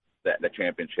the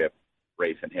championship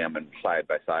racing him and side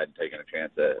by side and taking a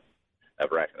chance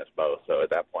of wrecking us both. So at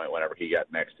that point, whenever he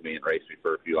got next to me and raced me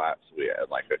for a few laps, we had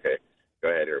okay, go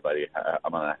ahead, everybody.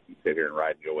 I'm going to sit here and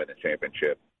ride and go win the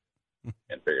championship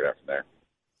and figure it out from there.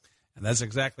 And that's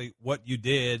exactly what you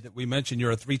did. We mentioned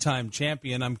you're a 3-time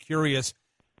champion. I'm curious,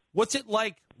 what's it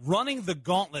like running the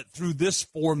gauntlet through this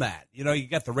format? You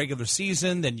got the regular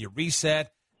season, then you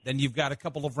reset, then you've got a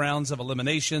couple of rounds of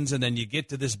eliminations, and then you get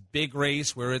to this big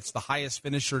race where it's the highest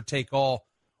finisher take all.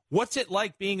 What's it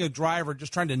like being a driver,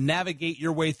 just trying to navigate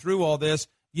your way through all this?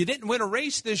 You didn't win a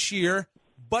race this year,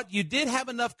 but you did have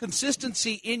enough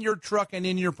consistency in your truck and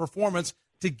in your performance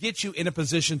to get you in a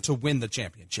position to win the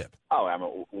championship.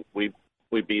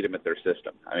 We beat them at their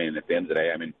system. At the end of the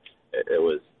day, it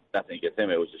was nothing against them.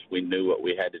 It was just we knew what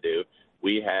we had to do.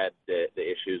 We had the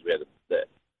issues. We had the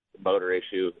motor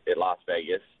issue at Las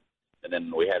Vegas, and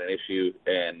then we had an issue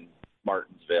in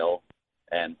Martinsville,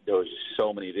 and there was just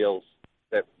so many deals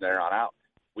that from there on out,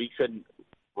 we couldn't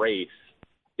race.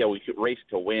 Yeah, we could race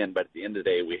to win, but at the end of the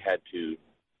day, we had to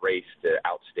race to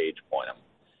outstage point them.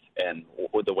 And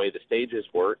with the way the stages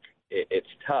work, it's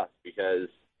tough because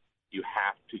you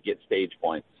have to get stage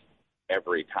points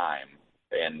every time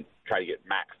and try to get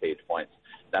max stage points.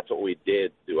 That's what we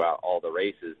did throughout all the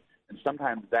races. And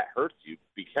sometimes that hurts you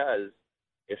because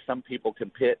if some people can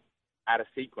pit out of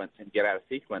sequence and get out of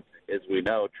sequence, as we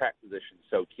know, track position is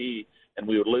so key, and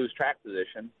we would lose track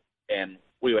position and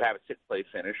we would have a 6th place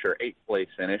finish or 8th place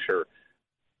finish,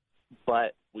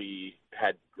 but we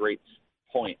had great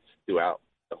points throughout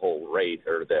the whole race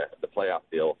or the playoff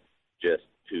deal just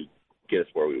to get us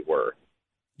where we were.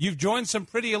 You've joined some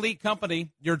pretty elite company.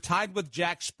 You're tied with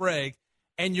Jack Sprague,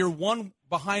 and you're one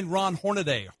behind Ron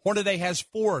Hornaday. Hornaday has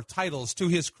 4 titles to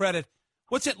his credit.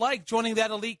 What's it like joining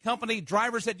that elite company,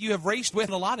 drivers that you have raced with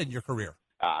a lot in your career?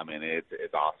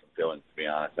 It's awesome feeling, to be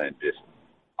honest, and just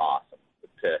awesome.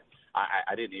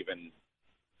 I didn't even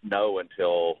know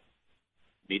until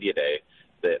media day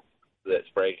that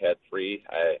Sprague had 3.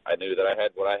 I knew that I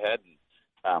had what I had,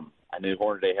 and I knew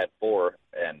Hornaday had 4,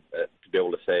 and to be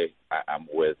able to say I'm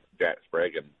with Jack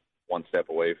Sprague and one step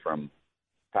away from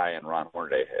Ty and Ron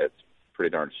Hornaday, it's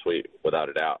pretty darn sweet, without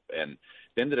a doubt. And at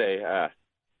the end of the day,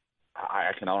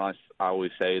 I can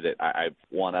always say that I've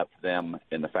one up them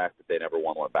in the fact that they never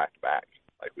won one back-to-back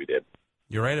like we did.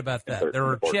 You're right about that. There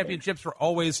are championships are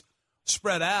always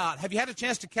spread out. Have you had a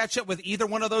chance to catch up with either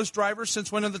one of those drivers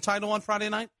since winning the title on Friday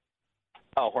night?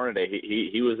 Oh, Hornaday,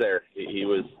 he was there. He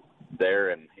was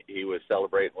there, and he was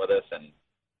celebrating with us and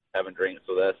having drinks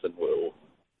with us. And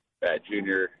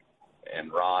Junior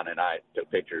and Ron and I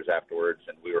took pictures afterwards,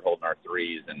 and we were holding our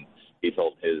 3s, and he's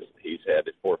had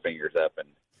his 4 fingers up,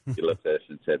 and he looked at us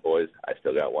and said, "Boys, I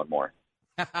still got one more."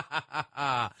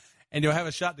 And you'll have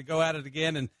a shot to go at it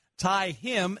again and tie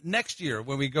him next year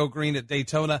when we go green at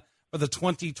Daytona for the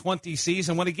 2020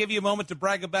 season. I want to give you a moment to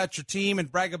brag about your team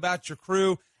and brag about your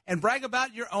crew and brag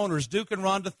about your owners, Duke and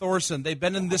Rhonda Thorson. They've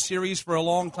been in this series for a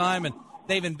long time, and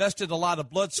they've invested a lot of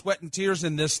blood, sweat, and tears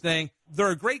in this thing. They're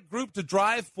a great group to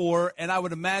drive for, and I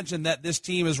would imagine that this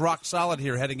team is rock solid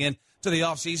here heading into the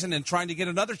offseason and trying to get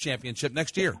another championship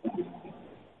next year.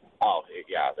 Oh,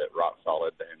 yeah, that rock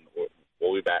solid, and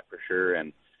we'll be back for sure.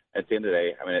 And at the end of the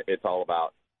day, it's all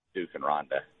about Duke and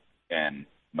Rhonda and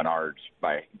Menards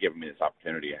by giving me this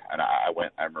opportunity. And I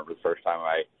remember the first time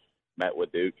I met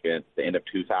with Duke at the end of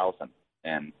 2000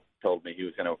 and told me he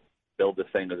was going to build this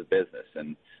thing as a business.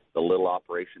 And the little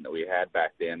operation that we had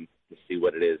back then to see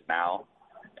what it is now.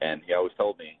 And he always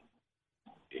told me,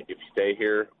 if you stay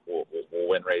here, we'll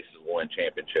win races, we'll win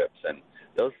championships. And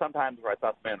those sometimes where I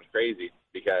thought the man was crazy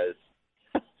because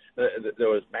there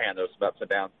was some ups and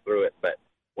downs through it. But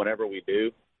whenever we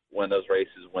do win those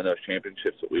races, win those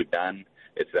championships that we've done,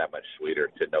 it's that much sweeter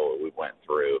to know what we went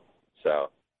through.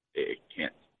 So it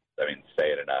can't, say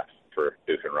it enough for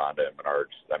Duke and Rhonda and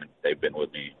Menards. They've been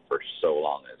with me for so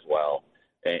long as well.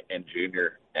 And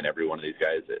Junior and every one of these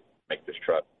guys that make this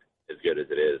truck as good as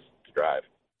it is to drive.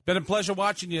 Been a pleasure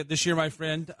watching you this year, my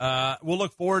friend. We'll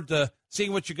look forward to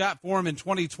seeing what you got for him in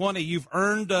 2020. You've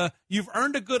earned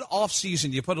a good off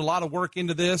season. You put a lot of work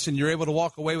into this, and you're able to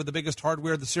walk away with the biggest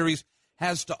hardware the series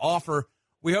has to offer.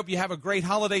 We hope you have a great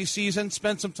holiday season.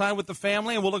 Spend some time with the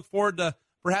family, and we'll look forward to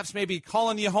perhaps maybe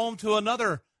calling you home to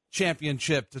another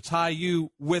championship to tie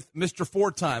you with Mr.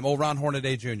 Four-time, old Ron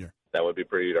Hornaday Jr. That would be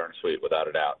pretty darn sweet, without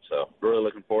a doubt. So really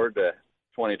looking forward to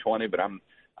 2020, but I'm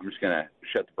just going to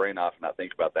shut the brain off and not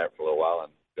think about that for a little while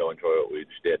and go enjoy what we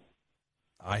just did.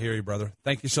 I hear you, brother.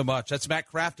 Thank you so much. That's Matt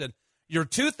Crafton, your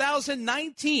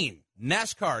 2019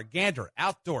 NASCAR Gander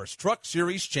Outdoors Truck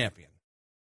Series champion.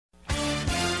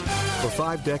 For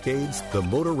 5 decades, the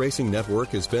Motor Racing Network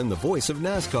has been the voice of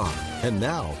NASCAR. And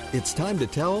now, it's time to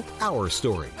tell our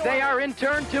story. They are in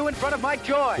turn 2 in front of Mike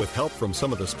Joy. With help from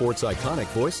some of the sport's iconic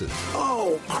voices.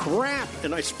 Oh, crap!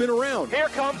 And I spin around. Here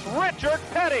comes Richard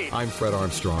Petty. I'm Fred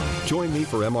Armstrong. Join me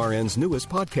for MRN's newest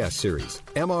podcast series.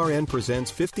 MRN Presents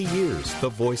 50 Years, the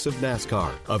voice of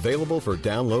NASCAR. Available for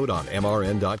download on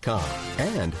MRN.com.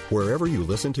 And wherever you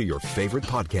listen to your favorite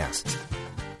podcasts.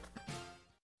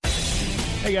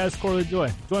 Hey guys, Corley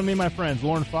Joy. Join me and my friends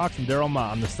Lauren Fox and Daryl Ma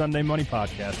on the Sunday Money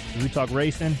Podcast as we talk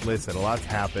racing. Listen, a lot's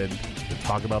happened to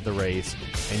talk about the race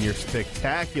and your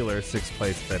spectacular 6th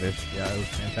place finish. Yeah, it was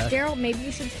fantastic. Daryl, maybe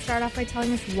you should start off by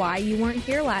telling us why you weren't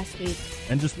here last week.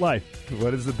 And just life.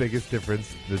 What is the biggest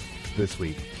difference this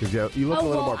week? Because you look a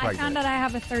little more pregnant. I found out I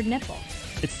have a third nipple.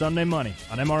 It's Sunday Money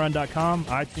on MRN.com,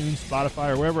 iTunes,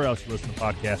 Spotify, or wherever else you listen to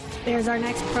podcasts. There's our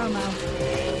next promo.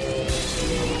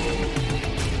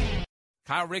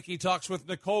 Kyle Rickey talks with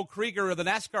Nicole Krieger of the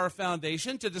NASCAR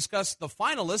Foundation to discuss the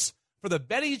finalists for the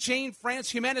Betty Jane France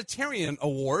Humanitarian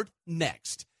Award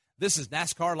next. This is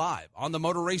NASCAR Live on the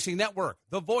Motor Racing Network,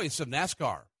 the voice of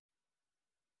NASCAR.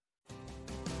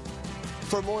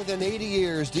 For more than 80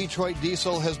 years, Detroit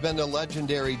Diesel has been a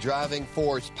legendary driving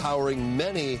force powering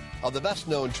many of the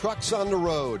best-known trucks on the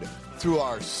road. Through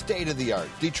our state-of-the-art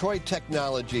Detroit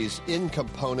technologies in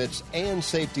components and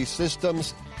safety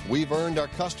systems, we've earned our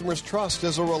customers' trust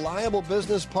as a reliable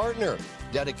business partner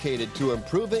dedicated to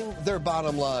improving their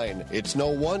bottom line. It's no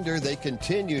wonder they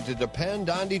continue to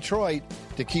depend on Detroit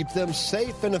to keep them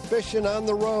safe and efficient on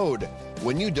the road.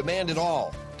 When you demand it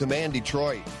all, demand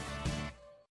Detroit.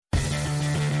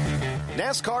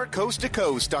 NASCAR Coast to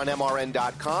Coast on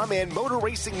MRN.com and Motor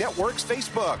Racing Network's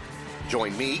Facebook.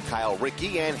 Join me, Kyle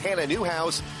Rickey, and Hannah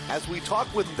Newhouse as we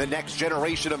talk with the next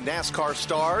generation of NASCAR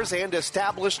stars and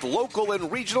established local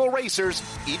and regional racers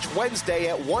each Wednesday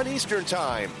at 1 Eastern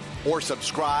Time. Or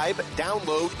subscribe,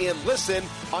 download, and listen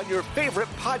on your favorite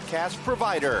podcast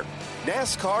provider.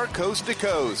 NASCAR Coast to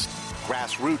Coast.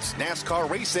 Grassroots NASCAR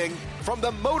racing from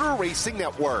the Motor Racing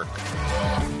Network.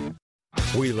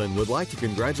 Wheelan would like to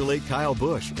congratulate Kyle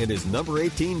Busch and his number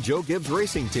 18 Joe Gibbs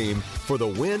Racing Team for the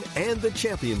win and the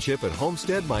championship at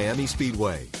Homestead Miami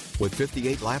Speedway. With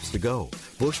 58 laps to go,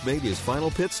 Busch made his final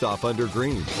pit stop under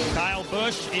green. Kyle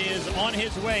Busch is on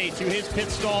his way to his pit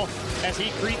stall as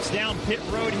he creeps down pit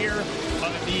road here.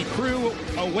 The crew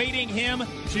awaiting him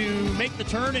to make the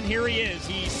turn, and here he is.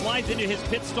 He slides into his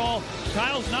pit stall.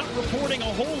 Kyle's not reporting a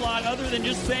whole lot other than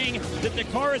just saying that the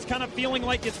car is kind of feeling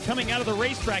like it's coming out of the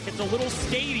racetrack. It's a little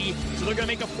skatey, so they're going to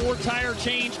make a 4-tire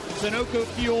change. Sunoco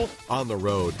fuel. On the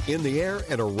road, in the air,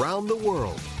 and around the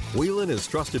world, Wheelan is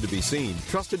trusted to be seen,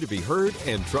 trusted to be heard,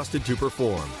 and trusted to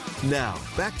perform. Now,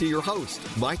 back to your host,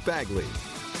 Mike Bagley.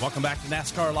 Welcome back to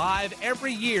NASCAR Live.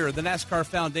 Every year, the NASCAR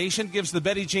Foundation gives the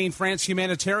Betty Jane France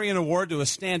Humanitarian Award to a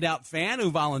standout fan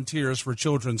who volunteers for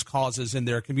children's causes in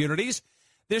their communities.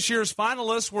 This year's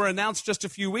finalists were announced just a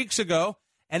few weeks ago,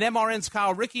 and MRN's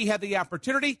Kyle Rickey had the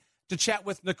opportunity to chat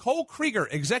with Nicole Krieger,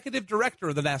 Executive Director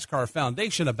of the NASCAR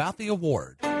Foundation, about the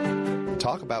award.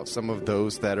 talk about some of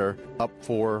those that are up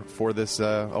for this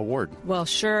award. Well,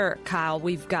 sure, Kyle.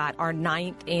 We've got our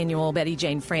 9th annual Betty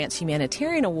Jane France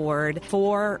Humanitarian Award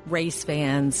for race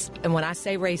fans. And when I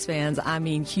say race fans, I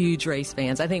mean huge race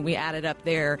fans. I think we added up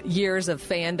their years of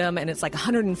fandom, and it's like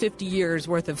 150 years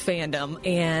worth of fandom.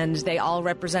 And they all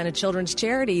represent a children's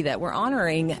charity that we're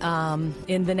honoring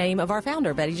in the name of our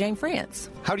founder, Betty Jane France.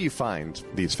 How do you find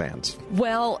these fans?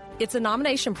 Well, it's a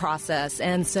nomination process,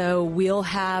 and so we'll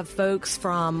have folks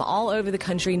from all over the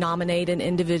country nominate an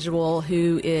individual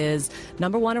who is,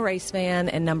 number one, a race fan,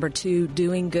 and number two,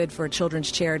 doing good for a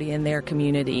children's charity in their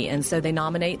community. And so they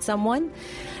nominate someone,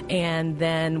 and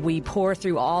then we pour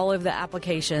through all of the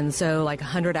applications, so like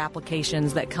 100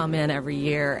 applications that come in every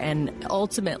year, and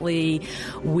ultimately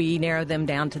we narrow them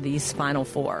down to these final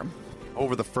 4.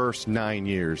 Over the first 9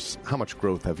 years, how much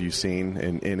growth have you seen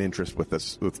in interest with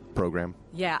this program?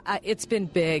 Yeah, it's been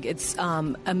big. It's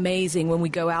amazing when we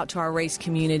go out to our race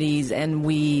communities and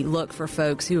we look for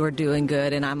folks who are doing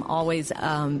good. And I'm always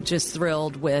just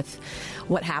thrilled with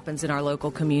what happens in our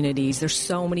local communities. There's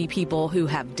so many people who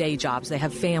have day jobs. They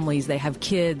have families. They have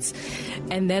kids.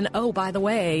 And then, oh, by the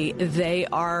way, they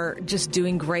are just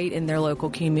doing great in their local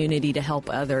community to help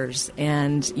others.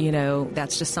 And, you know,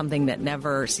 that's just something that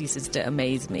never ceases to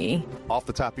amaze me. Off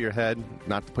the top of your head,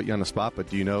 not to put you on the spot, but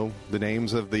do you know the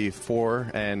names of the 4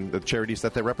 and the charities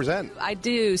that they represent? I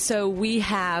do. So we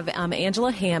have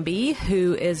Angela Hamby,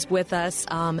 who is with us,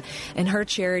 and her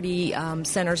charity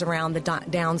centers around the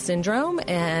Down syndrome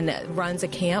and runs a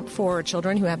camp for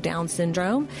children who have Down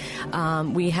syndrome.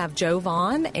 We have Joe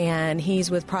Vaughn, and he's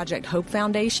with Project Hope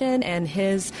Foundation, and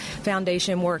his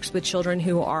foundation works with children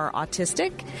who are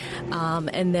autistic.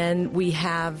 And then we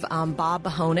have Bob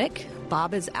Bahonik.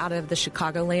 Bob is out of the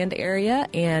Chicagoland area,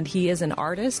 and he is an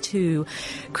artist who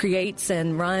creates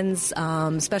and runs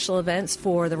special events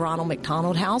for the Ronald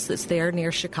McDonald House that's there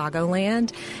near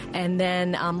Chicagoland. And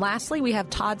then lastly, we have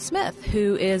Todd Smith,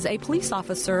 who is a police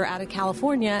officer out of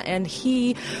California, and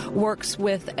he works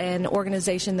with an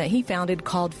organization that he founded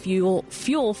called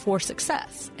Fuel for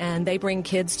Success. And they bring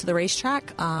kids to the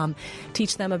racetrack,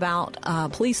 teach them about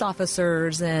police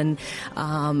officers and,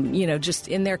 just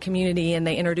in their community, and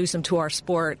they introduce them to our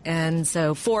sport. And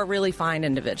so 4 really fine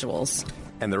individuals.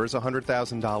 And there is a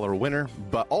 $100,000 winner,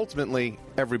 but ultimately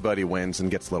everybody wins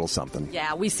and gets a little something.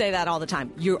 Yeah, we say that all the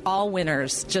time. You're all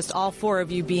winners. Just all 4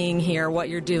 of you being here, what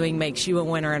you're doing makes you a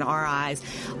winner in our eyes.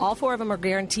 All 4 of them are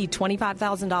guaranteed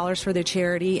 $25,000 for their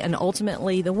charity, and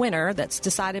ultimately the winner, that's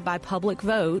decided by public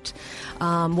vote,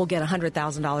 will get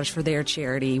 $100,000 for their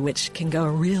charity, which can go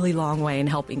a really long way in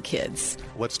helping kids.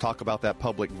 Let's talk about that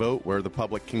public vote, where the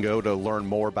public can go to learn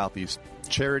more about these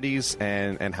charities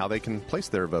and how they can place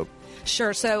their vote.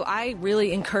 Sure. So I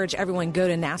really encourage everyone, go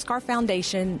to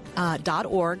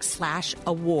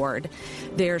NASCARfoundation.org/award.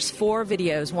 There's 4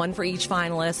 videos, 1 for each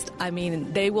finalist. I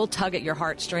mean, they will tug at your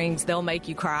heartstrings. They'll make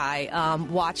you cry.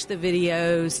 Watch the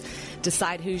videos,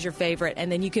 decide who's your favorite,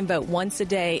 and then you can vote once a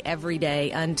day, every day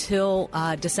until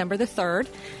December the 3rd.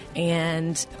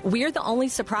 And we're the only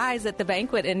surprise at the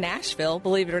banquet in Nashville,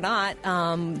 believe it or not.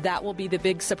 That will be the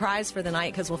big surprise for the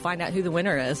night, because we'll find out who the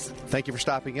winner is. Thank you for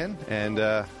stopping in, and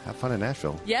have fun in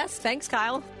Nashville. Yes, thanks,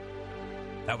 Kyle.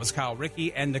 That was Kyle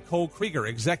Rickey and Nicole Krieger,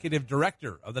 Executive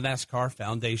Director of the NASCAR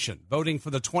Foundation. Voting for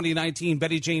the 2019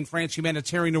 Betty Jane France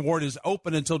Humanitarian Award is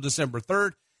open until December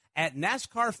 3rd at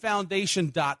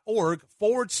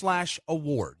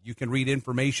NASCARfoundation.org/award. You can read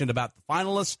information about the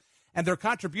finalists and their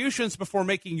contributions before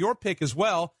making your pick as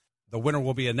well. The winner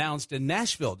will be announced in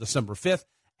Nashville December 5th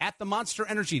at the Monster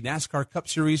Energy NASCAR Cup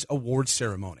Series Awards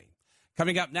Ceremony.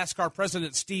 Coming up, NASCAR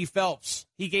President Steve Phelps.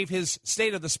 He gave his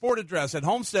State of the Sport address at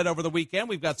Homestead over the weekend.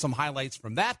 We've got some highlights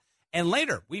from that. And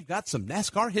later, we've got some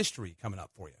NASCAR history coming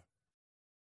up for you.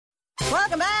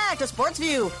 Welcome back to Sports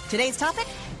View. Today's topic,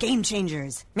 game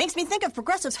changers. Makes me think of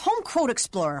Progressive's Home Quote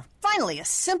Explorer. Finally, a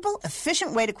simple,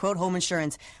 efficient way to quote home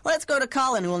insurance. Let's go to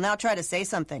Colin, who will now try to say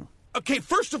something. Okay,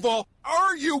 first of all,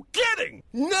 are you kidding?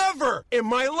 Never in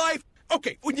my life.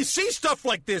 Okay, when you see stuff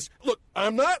like this, look,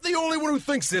 I'm not the only one who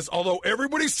thinks this, although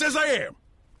everybody says I am.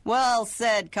 Well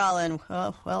said, Colin.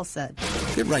 Well said.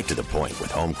 Get right to the point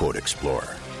with Home Quote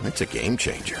Explorer. It's a game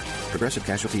changer. Progressive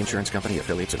Casualty Insurance Company,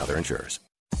 affiliates, and other insurers.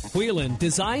 Whelen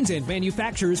designs and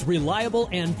manufactures reliable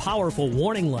and powerful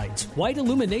warning lights, white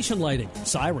illumination lighting,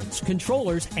 sirens,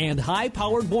 controllers, and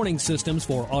high-powered warning systems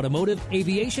for automotive,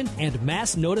 aviation, and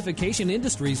mass notification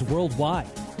industries worldwide.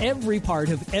 Every part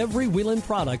of every Whelen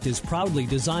product is proudly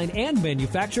designed and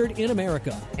manufactured in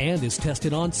America and is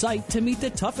tested on site to meet the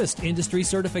toughest industry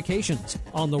certifications.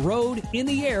 On the road, in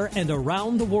the air, and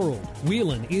around the world,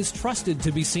 Whelen is trusted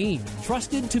to be seen,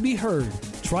 trusted to be heard,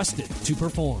 trusted to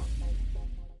perform.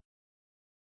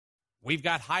 We've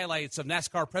got highlights of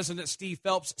NASCAR President Steve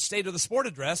Phelps' State of the Sport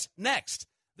address next.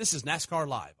 This is NASCAR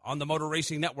Live on the Motor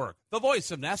Racing Network, the voice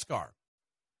of NASCAR.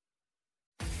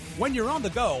 When you're on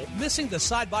the go, missing the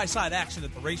side-by-side action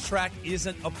at the racetrack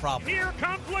isn't a problem. Here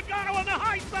comes Logano on the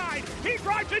high side. He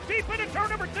drives it deep into turn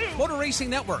number 2. Motor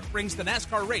Racing Network brings the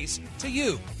NASCAR race to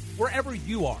you, wherever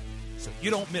you are, so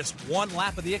you don't miss one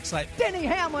lap of the excitement. Denny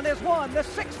Hamlin has won the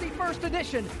 61st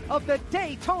edition of the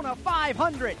Daytona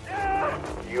 500.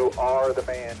 You are the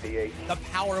man, D8. The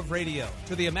power of radio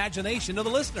to the imagination of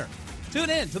the listener.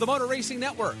 Tune in to the Motor Racing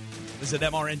Network. Visit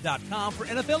MRN.com for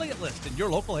an affiliate list in your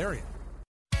local area.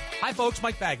 Hi, folks.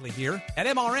 Mike Bagley here. At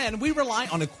MRN, we rely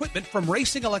on equipment from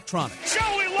Racing Electronics.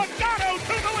 Joey Logano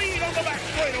to the lead on the back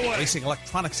straightaway. Racing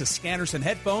Electronics' scanners and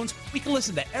headphones. We can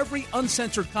listen to every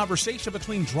uncensored conversation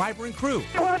between driver and crew.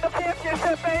 You won the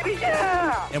championship, baby,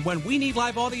 yeah! And when we need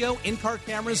live audio, in-car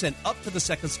cameras, and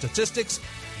up-to-the-second statistics,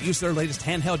 we use their latest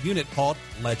handheld unit called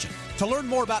Legend. To learn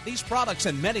more about these products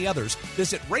and many others,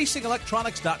 visit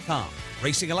RacingElectronics.com.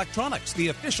 Racing Electronics, the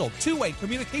official two-way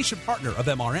communication partner of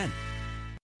MRN.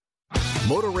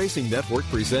 Motor Racing Network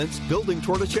presents Building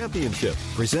Toward a Championship,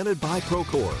 presented by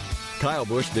Procore. Kyle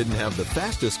Busch didn't have the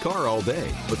fastest car all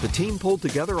day, but the team pulled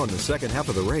together on the second half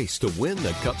of the race to win the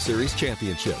Cup Series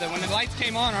championship. When the lights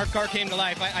came on, our car came to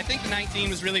life. I think 19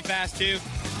 was really fast, too.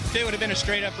 If it would have been a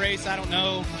straight-up race, I don't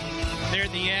know, there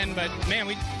at the end. But, man,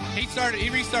 he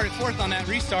restarted fourth on that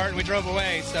restart, and we drove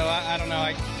away. So, I don't know.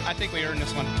 I think we earned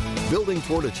this one. Building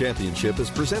Toward a Championship is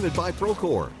presented by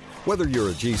Procore. Whether you're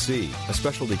a GC, a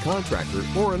specialty contractor,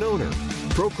 or an owner,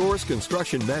 Procore's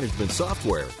construction management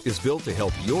software is built to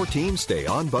help your team stay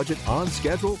on budget, on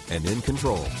schedule, and in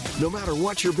control. No matter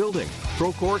what you're building,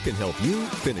 Procore can help you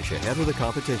finish ahead of the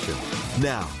competition.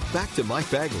 Now, back to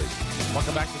Mike Bagley.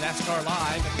 Welcome back to NASCAR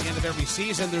Live. At the end of every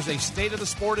season, there's a State of the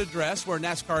Sport address where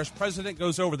NASCAR's president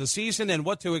goes over the season and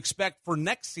what to expect for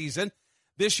next season.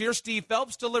 This year, Steve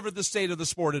Phelps delivered the State of the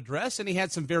Sport address, and he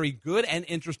had some very good and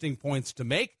interesting points to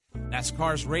make.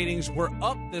 NASCAR's ratings were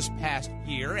up this past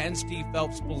year, and Steve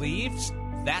Phelps believes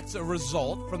that's a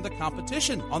result from the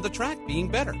competition on the track being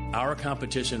better. Our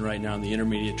competition right now in the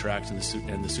intermediate tracks and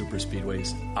the super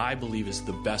speedways, I believe, is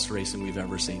the best racing we've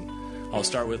ever seen. I'll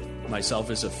start with myself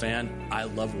as a fan. I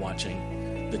love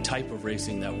watching the type of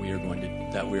racing that we are going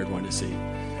to see.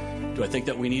 Do I think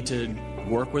that we need to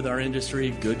work with our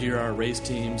industry, Goodyear, our race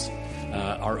teams,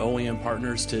 our OEM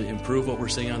partners to improve what we're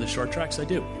seeing on the short tracks? I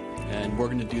do. And we're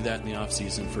going to do that in the off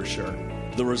season for sure.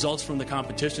 The results from the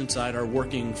competition side are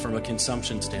working from a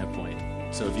consumption standpoint.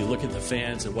 So if you look at the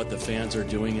fans and what the fans are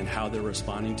doing and how they're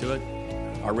responding to it,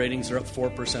 our ratings are up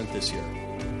 4% this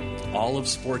year. All of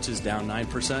sports is down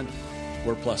 9%.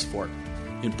 We're plus 4.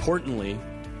 Importantly,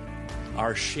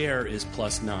 our share is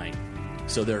plus 9.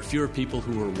 So there are fewer people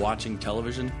who are watching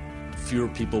television, fewer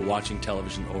people watching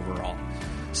television overall.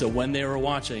 So when they were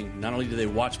watching, not only did they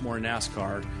watch more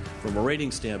NASCAR from a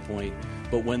rating standpoint,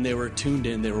 but when they were tuned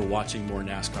in, they were watching more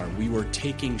NASCAR. We were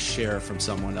taking share from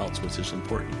someone else, which is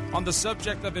important. On the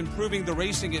subject of improving the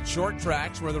racing at short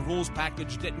tracks, where the rules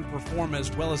package didn't perform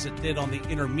as well as it did on the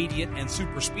intermediate and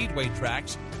super speedway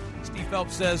tracks, Steve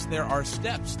Phelps says there are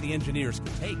steps the engineers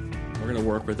can take. We're going to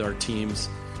work with our teams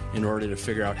in order to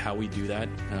figure out how we do that,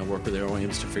 work with our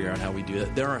OEMs to figure out how we do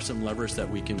that. There are some levers that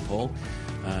we can pull.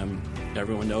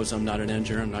 Everyone knows I'm not an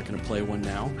engineer. I'm not going to play one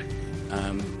now.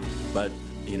 But,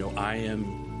 you know, I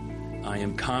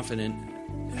am confident,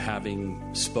 having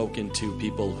spoken to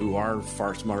people who are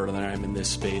far smarter than I am in this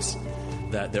space,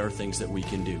 that there are things that we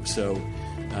can do. So,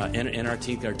 and our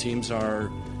teams are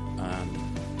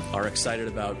excited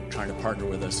about trying to partner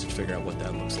with us to figure out what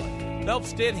that looks like.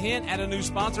 Phelps did hint at a new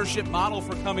sponsorship model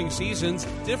for coming seasons,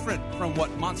 different from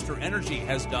what Monster Energy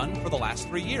has done for the last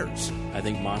 3 years. I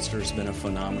think Monster's been a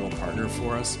phenomenal partner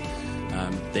for us.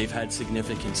 They've had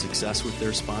significant success with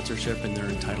their sponsorship and their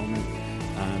entitlement,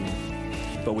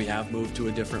 but we have moved to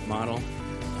a different model.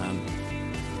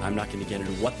 I'm not going to get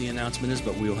into what the announcement is,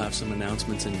 but we'll have some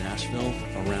announcements in Nashville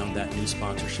around that new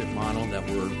sponsorship model that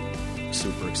we're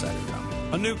super excited about.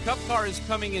 A new Cup car is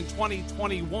coming in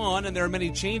 2021, and there are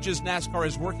many changes NASCAR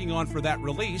is working on for that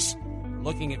release.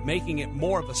 looking at making it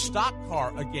more of a stock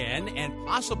car again and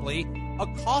possibly a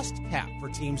cost cap for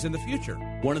teams in the future.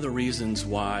 One of the reasons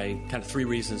why, kind of three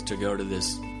reasons to go to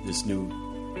this new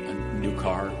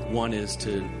car. One is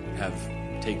to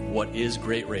take what is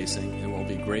great racing, and will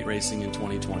be great racing in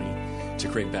 2020, to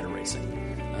create better racing.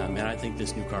 And I think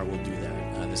this new car will do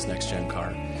that, this next-gen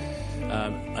car.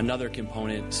 Another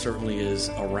component certainly is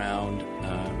around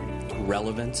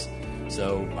relevance.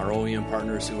 So our OEM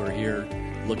partners who are here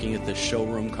looking at the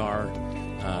showroom car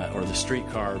or the street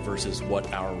car versus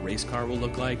what our race car will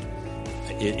look like,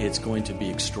 it's going to be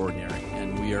extraordinary.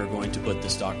 And we are going to put the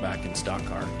stock back in stock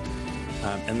car.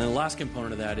 And then the last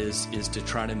component of that is to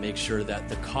try to make sure that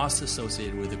the costs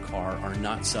associated with the car are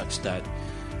not such that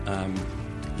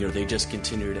they just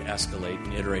continue to escalate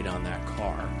and iterate on that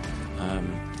car.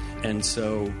 And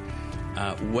so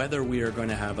whether we are going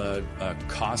to have a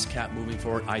cost cap moving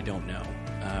forward, I don't know.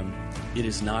 It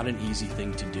is not an easy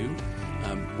thing to do.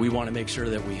 We want to make sure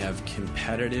that we have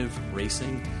competitive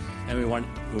racing, and we want,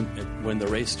 when the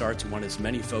race starts, we want as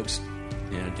many folks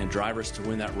and drivers to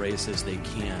win that race as they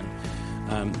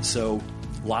can. So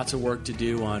lots of work to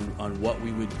do on what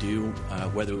we would do,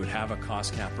 whether we would have a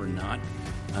cost cap or not.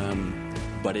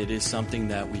 But it is something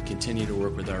that we continue to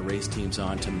work with our race teams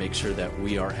on to make sure that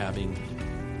we are having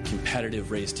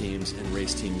competitive race teams and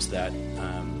race teams that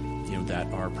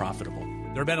that are profitable.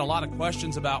 There have been a lot of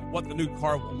questions about what the new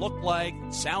car will look like,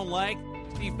 sound like.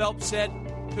 Steve Phelps said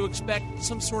to expect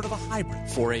some sort of a hybrid.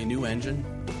 For a new engine,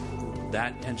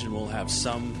 that engine will have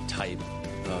some type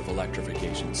of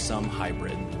electrification, some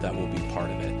hybrid that will be part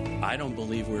of it. I don't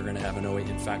believe we're going to have an OEM.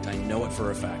 In fact, I know it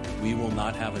for a fact. We will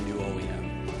not have a new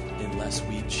OEM unless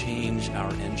we change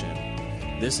our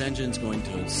engine. This engine's going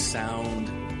to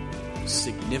sound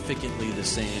significantly the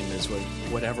same as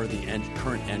whatever the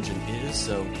current engine is.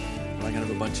 So we're not going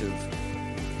to have a bunch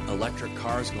of electric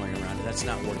cars going around. That's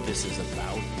not what this is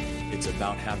about. It's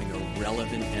about having a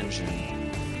relevant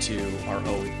engine to our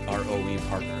OE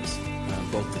partners,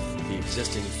 both the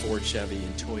existing Ford, Chevy,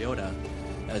 and Toyota,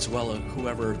 as well as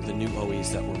whoever the new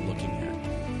OEs that we're looking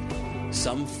at.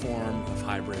 Some form of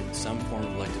hybrid, some form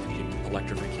of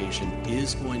electrification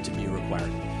is going to be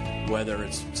required. Whether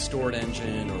it's stored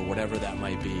engine or whatever that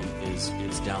might be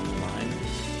is down the line.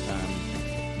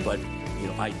 But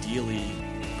ideally,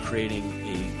 creating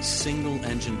a single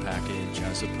engine package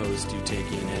as opposed to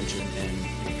taking an engine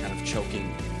and kind of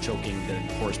choking the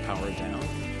horsepower down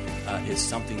is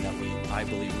something that I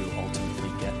believe we will ultimately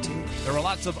get to. There are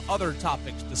lots of other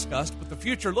topics discussed, but the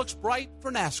future looks bright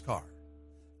for NASCAR.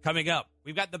 Coming up,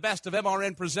 we've got the best of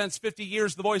MRN Presents 50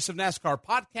 Years, the Voice of NASCAR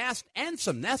podcast, and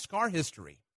some NASCAR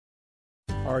history.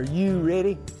 Are you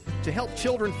ready? To help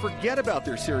children forget about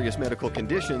their serious medical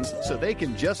conditions so they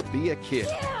can just be a kid.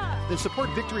 Yeah! Then support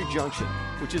Victory Junction,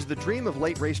 which is the dream of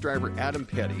late race driver Adam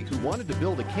Petty, who wanted to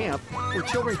build a camp where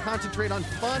children concentrate on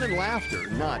fun and laughter,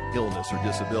 not illness or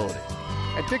disability.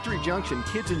 At Victory Junction,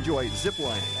 kids enjoy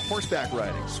ziplining, horseback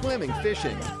riding, swimming,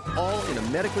 fishing, all in a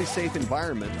medically safe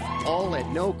environment, all at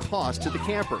no cost to the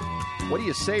camper. What do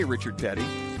you say, Richard Petty?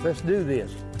 Let's do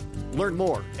this. Learn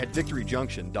more at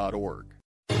victoryjunction.org.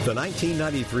 The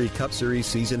 1993 Cup Series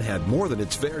season had more than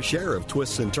its fair share of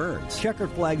twists and turns.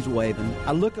 Checkered flags waving.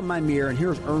 I look in my mirror, and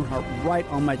here's Earnhardt right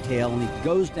on my tail, and he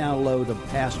goes down low to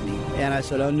pass me. And I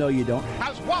said, oh, no, you don't.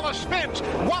 As Wallace spins,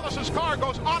 Wallace's car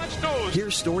goes on its nose.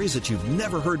 Here's stories that you've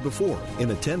never heard before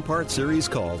in a 10-part series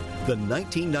called The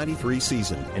 1993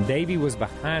 Season. And Davey was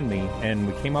behind me, and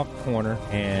we came off the corner,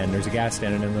 and there's a guy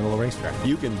standing in the middle of the racetrack.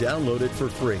 You can download it for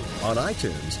free on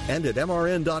iTunes and at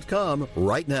MRN.com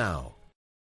right now.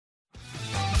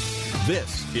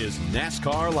 This is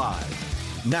NASCAR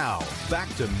Live. Now, back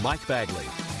to Mike Bagley.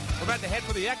 We're about to head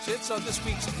for the exits on this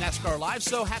week's NASCAR Live.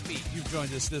 So happy you've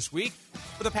joined us this week.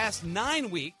 For the past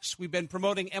 9 weeks, we've been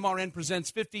promoting MRN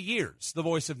Presents 50 Years, the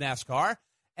voice of NASCAR,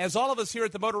 as all of us here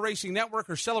at the Motor Racing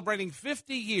Network are celebrating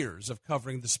 50 years of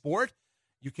covering the sport.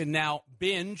 You can now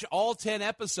binge all 10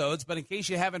 episodes, but in case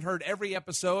you haven't heard every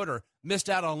episode or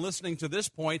missed out on listening to this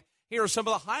point, here are some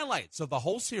of the highlights of the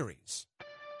whole series.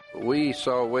 We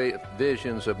saw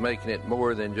visions of making it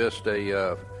more than just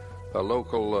a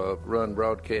local run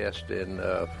broadcast, and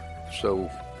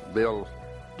so Bill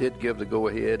did give the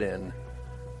go-ahead, and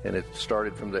it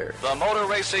started from there. The Motor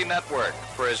Racing Network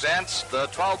presents the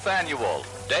 12th annual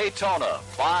Daytona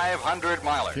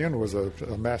 500-miler. Ken was a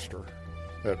master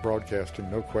at broadcasting,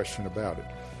 no question about it,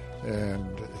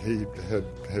 and he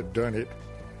had done it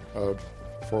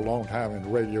for a long time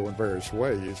in radio in various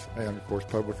ways, and of course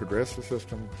public address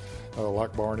system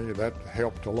like Barney, that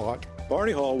helped a lot.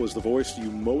 Barney Hall was the voice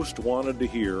you most wanted to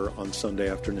hear on Sunday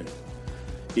afternoon.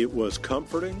 It was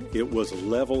comforting. It was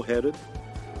level-headed.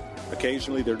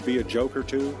 Occasionally there'd be a joke or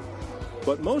two.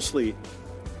 But mostly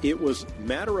it was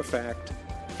matter-of-fact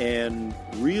and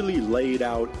really laid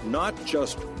out not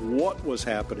just what was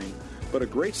happening, but a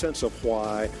great sense of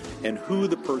why and who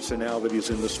the personalities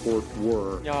in the sport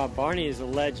were. Barney is a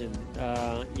legend.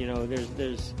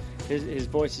 There's his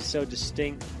voice is so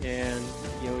distinct, and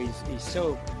he's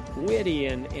so witty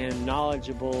and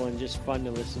knowledgeable and just fun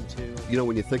to listen to.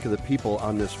 When you think of the people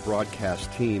on this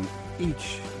broadcast team,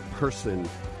 each person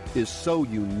is so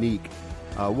unique.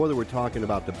 Whether we're talking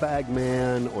about the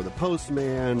bagman or the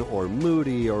postman or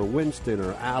Moody or Winston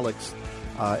or Alex,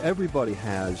 everybody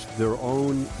has their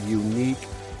own unique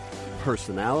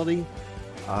personality,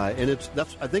 and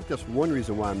I think that's one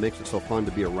reason why it makes it so fun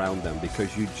to be around them,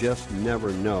 because you just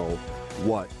never know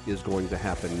what is going to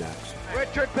happen next.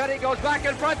 Richard Petty goes back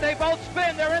in front. They both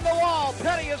spin. They're in the wall.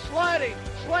 Petty is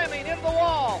slamming into the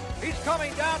wall. He's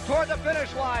coming down toward the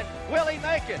finish line. Will he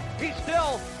make it? He's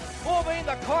still moving.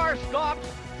 The car stops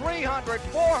 300,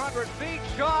 400 feet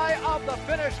shy of the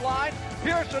finish line.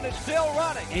 Pearson is still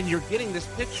running. And you're getting this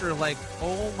picture like,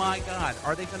 oh my God,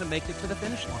 are they going to make it to the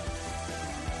finish line?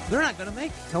 They're not going to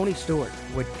make it. Tony Stewart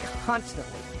would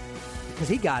constantly, because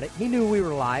he got it, he knew we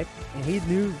were live, and he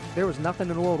knew there was nothing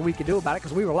in the world we could do about it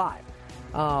because we were live.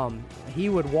 He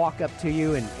would walk up to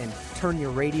you and turn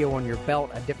your radio on your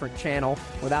belt a different channel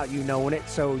without you knowing it,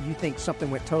 so you think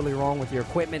something went totally wrong with your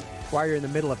equipment while you're in the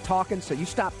middle of talking, so you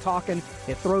stop talking,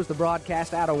 it throws the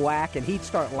broadcast out of whack, and he'd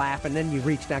start laughing, then you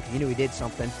reach down because you knew he did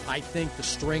something. I think the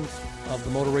strength of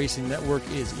the Motor Racing Network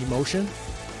is emotion.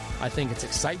 I think it's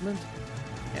excitement,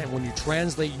 and when you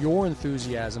translate your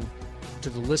enthusiasm to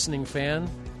the listening fan,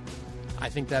 I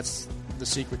think that's the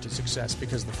secret to success,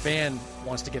 because the fan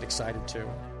wants to get excited too.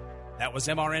 That was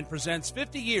MRN Presents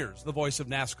 50 Years, the voice of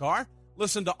NASCAR.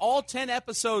 Listen to all 10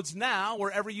 episodes now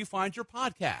wherever you find your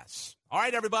podcasts. All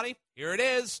right, everybody, here it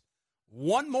is.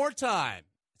 One more time.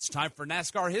 It's time for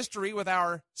NASCAR history with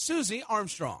our Susie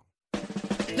Armstrong.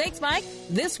 Thanks, Mike.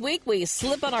 This week we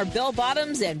slip on our bell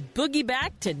bottoms and boogie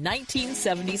back to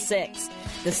 1976.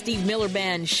 The Steve Miller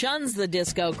Band shuns the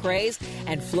disco craze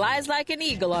and flies like an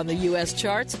eagle on the U.S.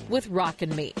 charts with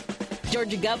Rockin' Me.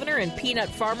 Georgia Governor and peanut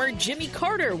farmer Jimmy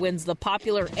Carter wins the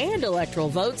popular and electoral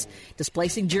votes,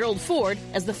 displacing Gerald Ford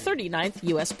as the 39th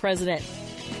U.S. president.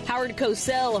 Howard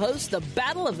Cosell hosts the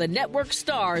Battle of the Network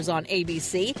Stars on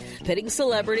ABC, pitting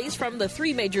celebrities from the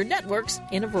three major networks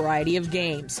in a variety of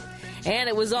games. And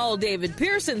it was all David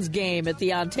Pearson's game at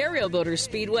the Ontario Motor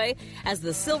Speedway as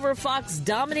the Silver Fox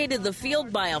dominated the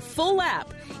field by a full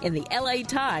lap in the LA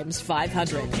Times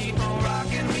 500.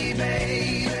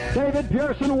 David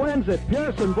Pearson wins it.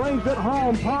 Pearson brings it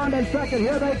home. Pond in second.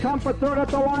 Here they come for third at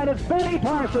the line. It's Benny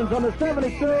Parsons on the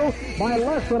 72 by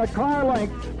less than a car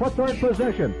length for third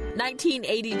position.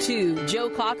 1982, Joe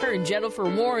Cocker and Jennifer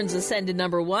Warnes ascend to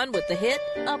number one with the hit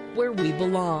Up Where We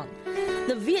Belong.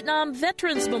 The Vietnam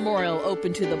Veterans Memorial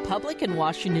opened to the public in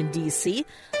Washington, D.C.,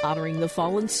 honoring the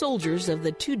fallen soldiers of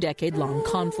the two-decade-long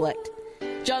conflict.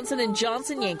 Johnson &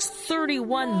 Johnson yanks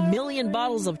 31 million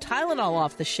bottles of Tylenol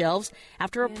off the shelves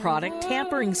after a product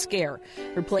tampering scare,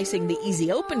 replacing the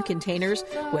Easy Open containers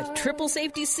with triple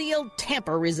safety sealed,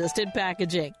 tamper-resistant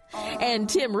packaging. And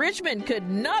Tim Richmond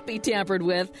could not be tampered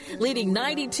with, leading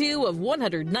 92 of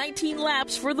 119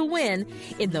 laps for the win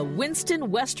in the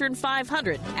Winston Western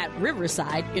 500 at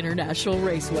Riverside International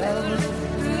Raceway.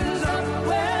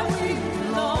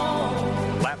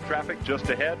 Lap traffic just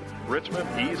ahead. Richmond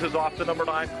eases off the number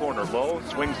 9 corner low,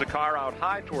 swings the car out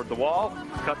high toward the wall,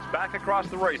 cuts back across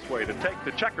the raceway to take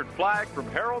the checkered flag from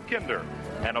Harold Kinder.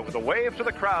 And over the wave to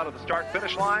the crowd at the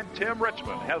start-finish line, Tim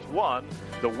Richmond has won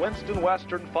the Winston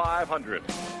Western 500.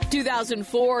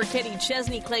 2004, Kenny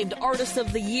Chesney claimed Artist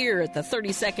of the Year at the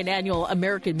 32nd Annual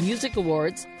American Music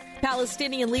Awards.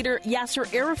 Palestinian leader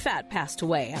Yasser Arafat passed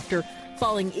away after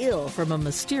falling ill from a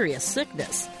mysterious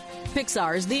sickness.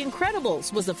 Pixar's The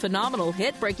Incredibles was a phenomenal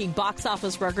hit, breaking box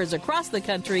office records across the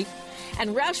country.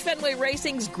 And Roush Fenway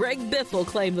Racing's Greg Biffle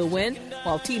claimed the win,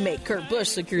 while teammate Kurt Busch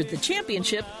secured the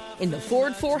championship in the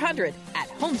Ford 400 at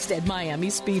Homestead Miami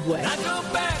Speedway.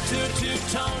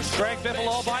 Greg Biffle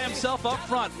all by himself up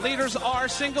front. Leaders are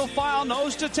single file,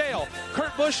 nose to tail.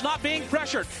 Kurt Busch not being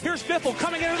pressured. Here's Biffle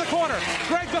coming into the corner.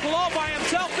 Greg Biffle all by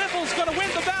himself. Biffle's going to win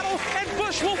the battle, and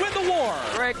Busch will win the war.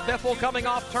 Greg Biffle coming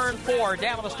off turn 4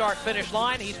 down to the start-finish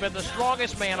line. He's been the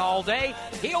strongest man all day.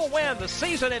 He'll win the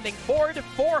season-ending Ford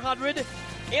 400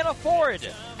 in a Ford.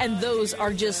 And those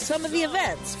are just some of the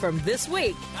events from this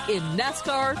week in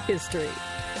NASCAR history.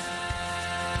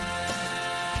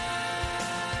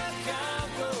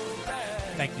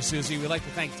 Thank you, Susie. We'd like to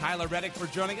thank Tyler Reddick for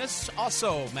joining us.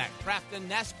 Also, Matt Crafton,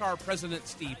 NASCAR President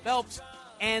Steve Phelps,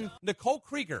 and Nicole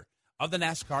Krieger of the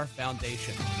NASCAR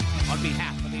Foundation. On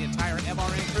behalf of the entire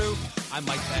MRN crew, I'm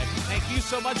Mike Bagley. Thank you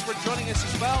so much for joining us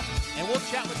as well, and we'll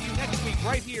chat with you next week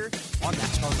right here on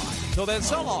NASCAR Live. Until then,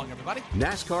 so long, everybody.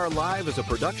 NASCAR Live is a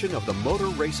production of the Motor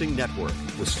Racing Network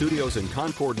with studios in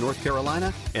Concord, North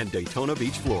Carolina and Daytona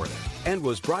Beach, Florida, and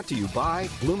was brought to you by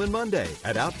Bloomin' Monday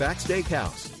at Outback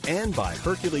Steakhouse and by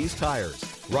Hercules Tires,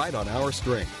 right on our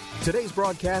string. Today's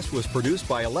broadcast was produced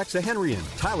by Alexa Henrien,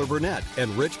 Tyler Burnett,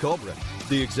 and Rich Colbert.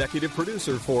 The executive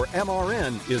producer for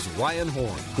MRN is Ryan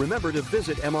Horn. Remember to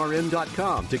visit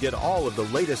MRN.com to get all of the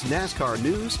latest NASCAR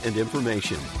news and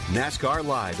information. NASCAR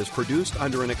Live is produced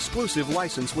under an exclusive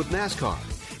license with NASCAR.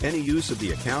 Any use of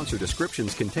the accounts or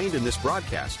descriptions contained in this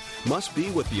broadcast must be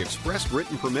with the express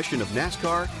written permission of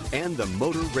NASCAR and the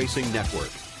Motor Racing Network.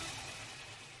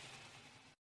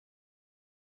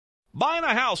 Buying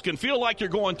a house can feel like you're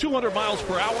going 200 miles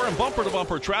per hour in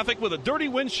bumper-to-bumper traffic with a dirty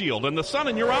windshield and the sun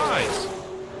in your eyes.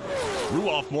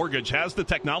 Ruoff Mortgage has the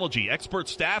technology, expert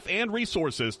staff, and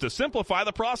resources to simplify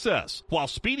the process while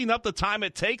speeding up the time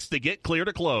it takes to get clear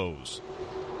to close.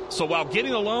 So while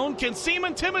getting a loan can seem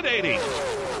intimidating,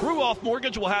 Ruoff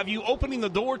Mortgage will have you opening the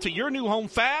door to your new home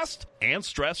fast and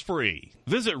stress-free.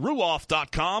 Visit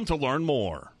Ruoff.com to learn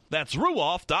more. That's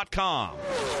Ruoff.com.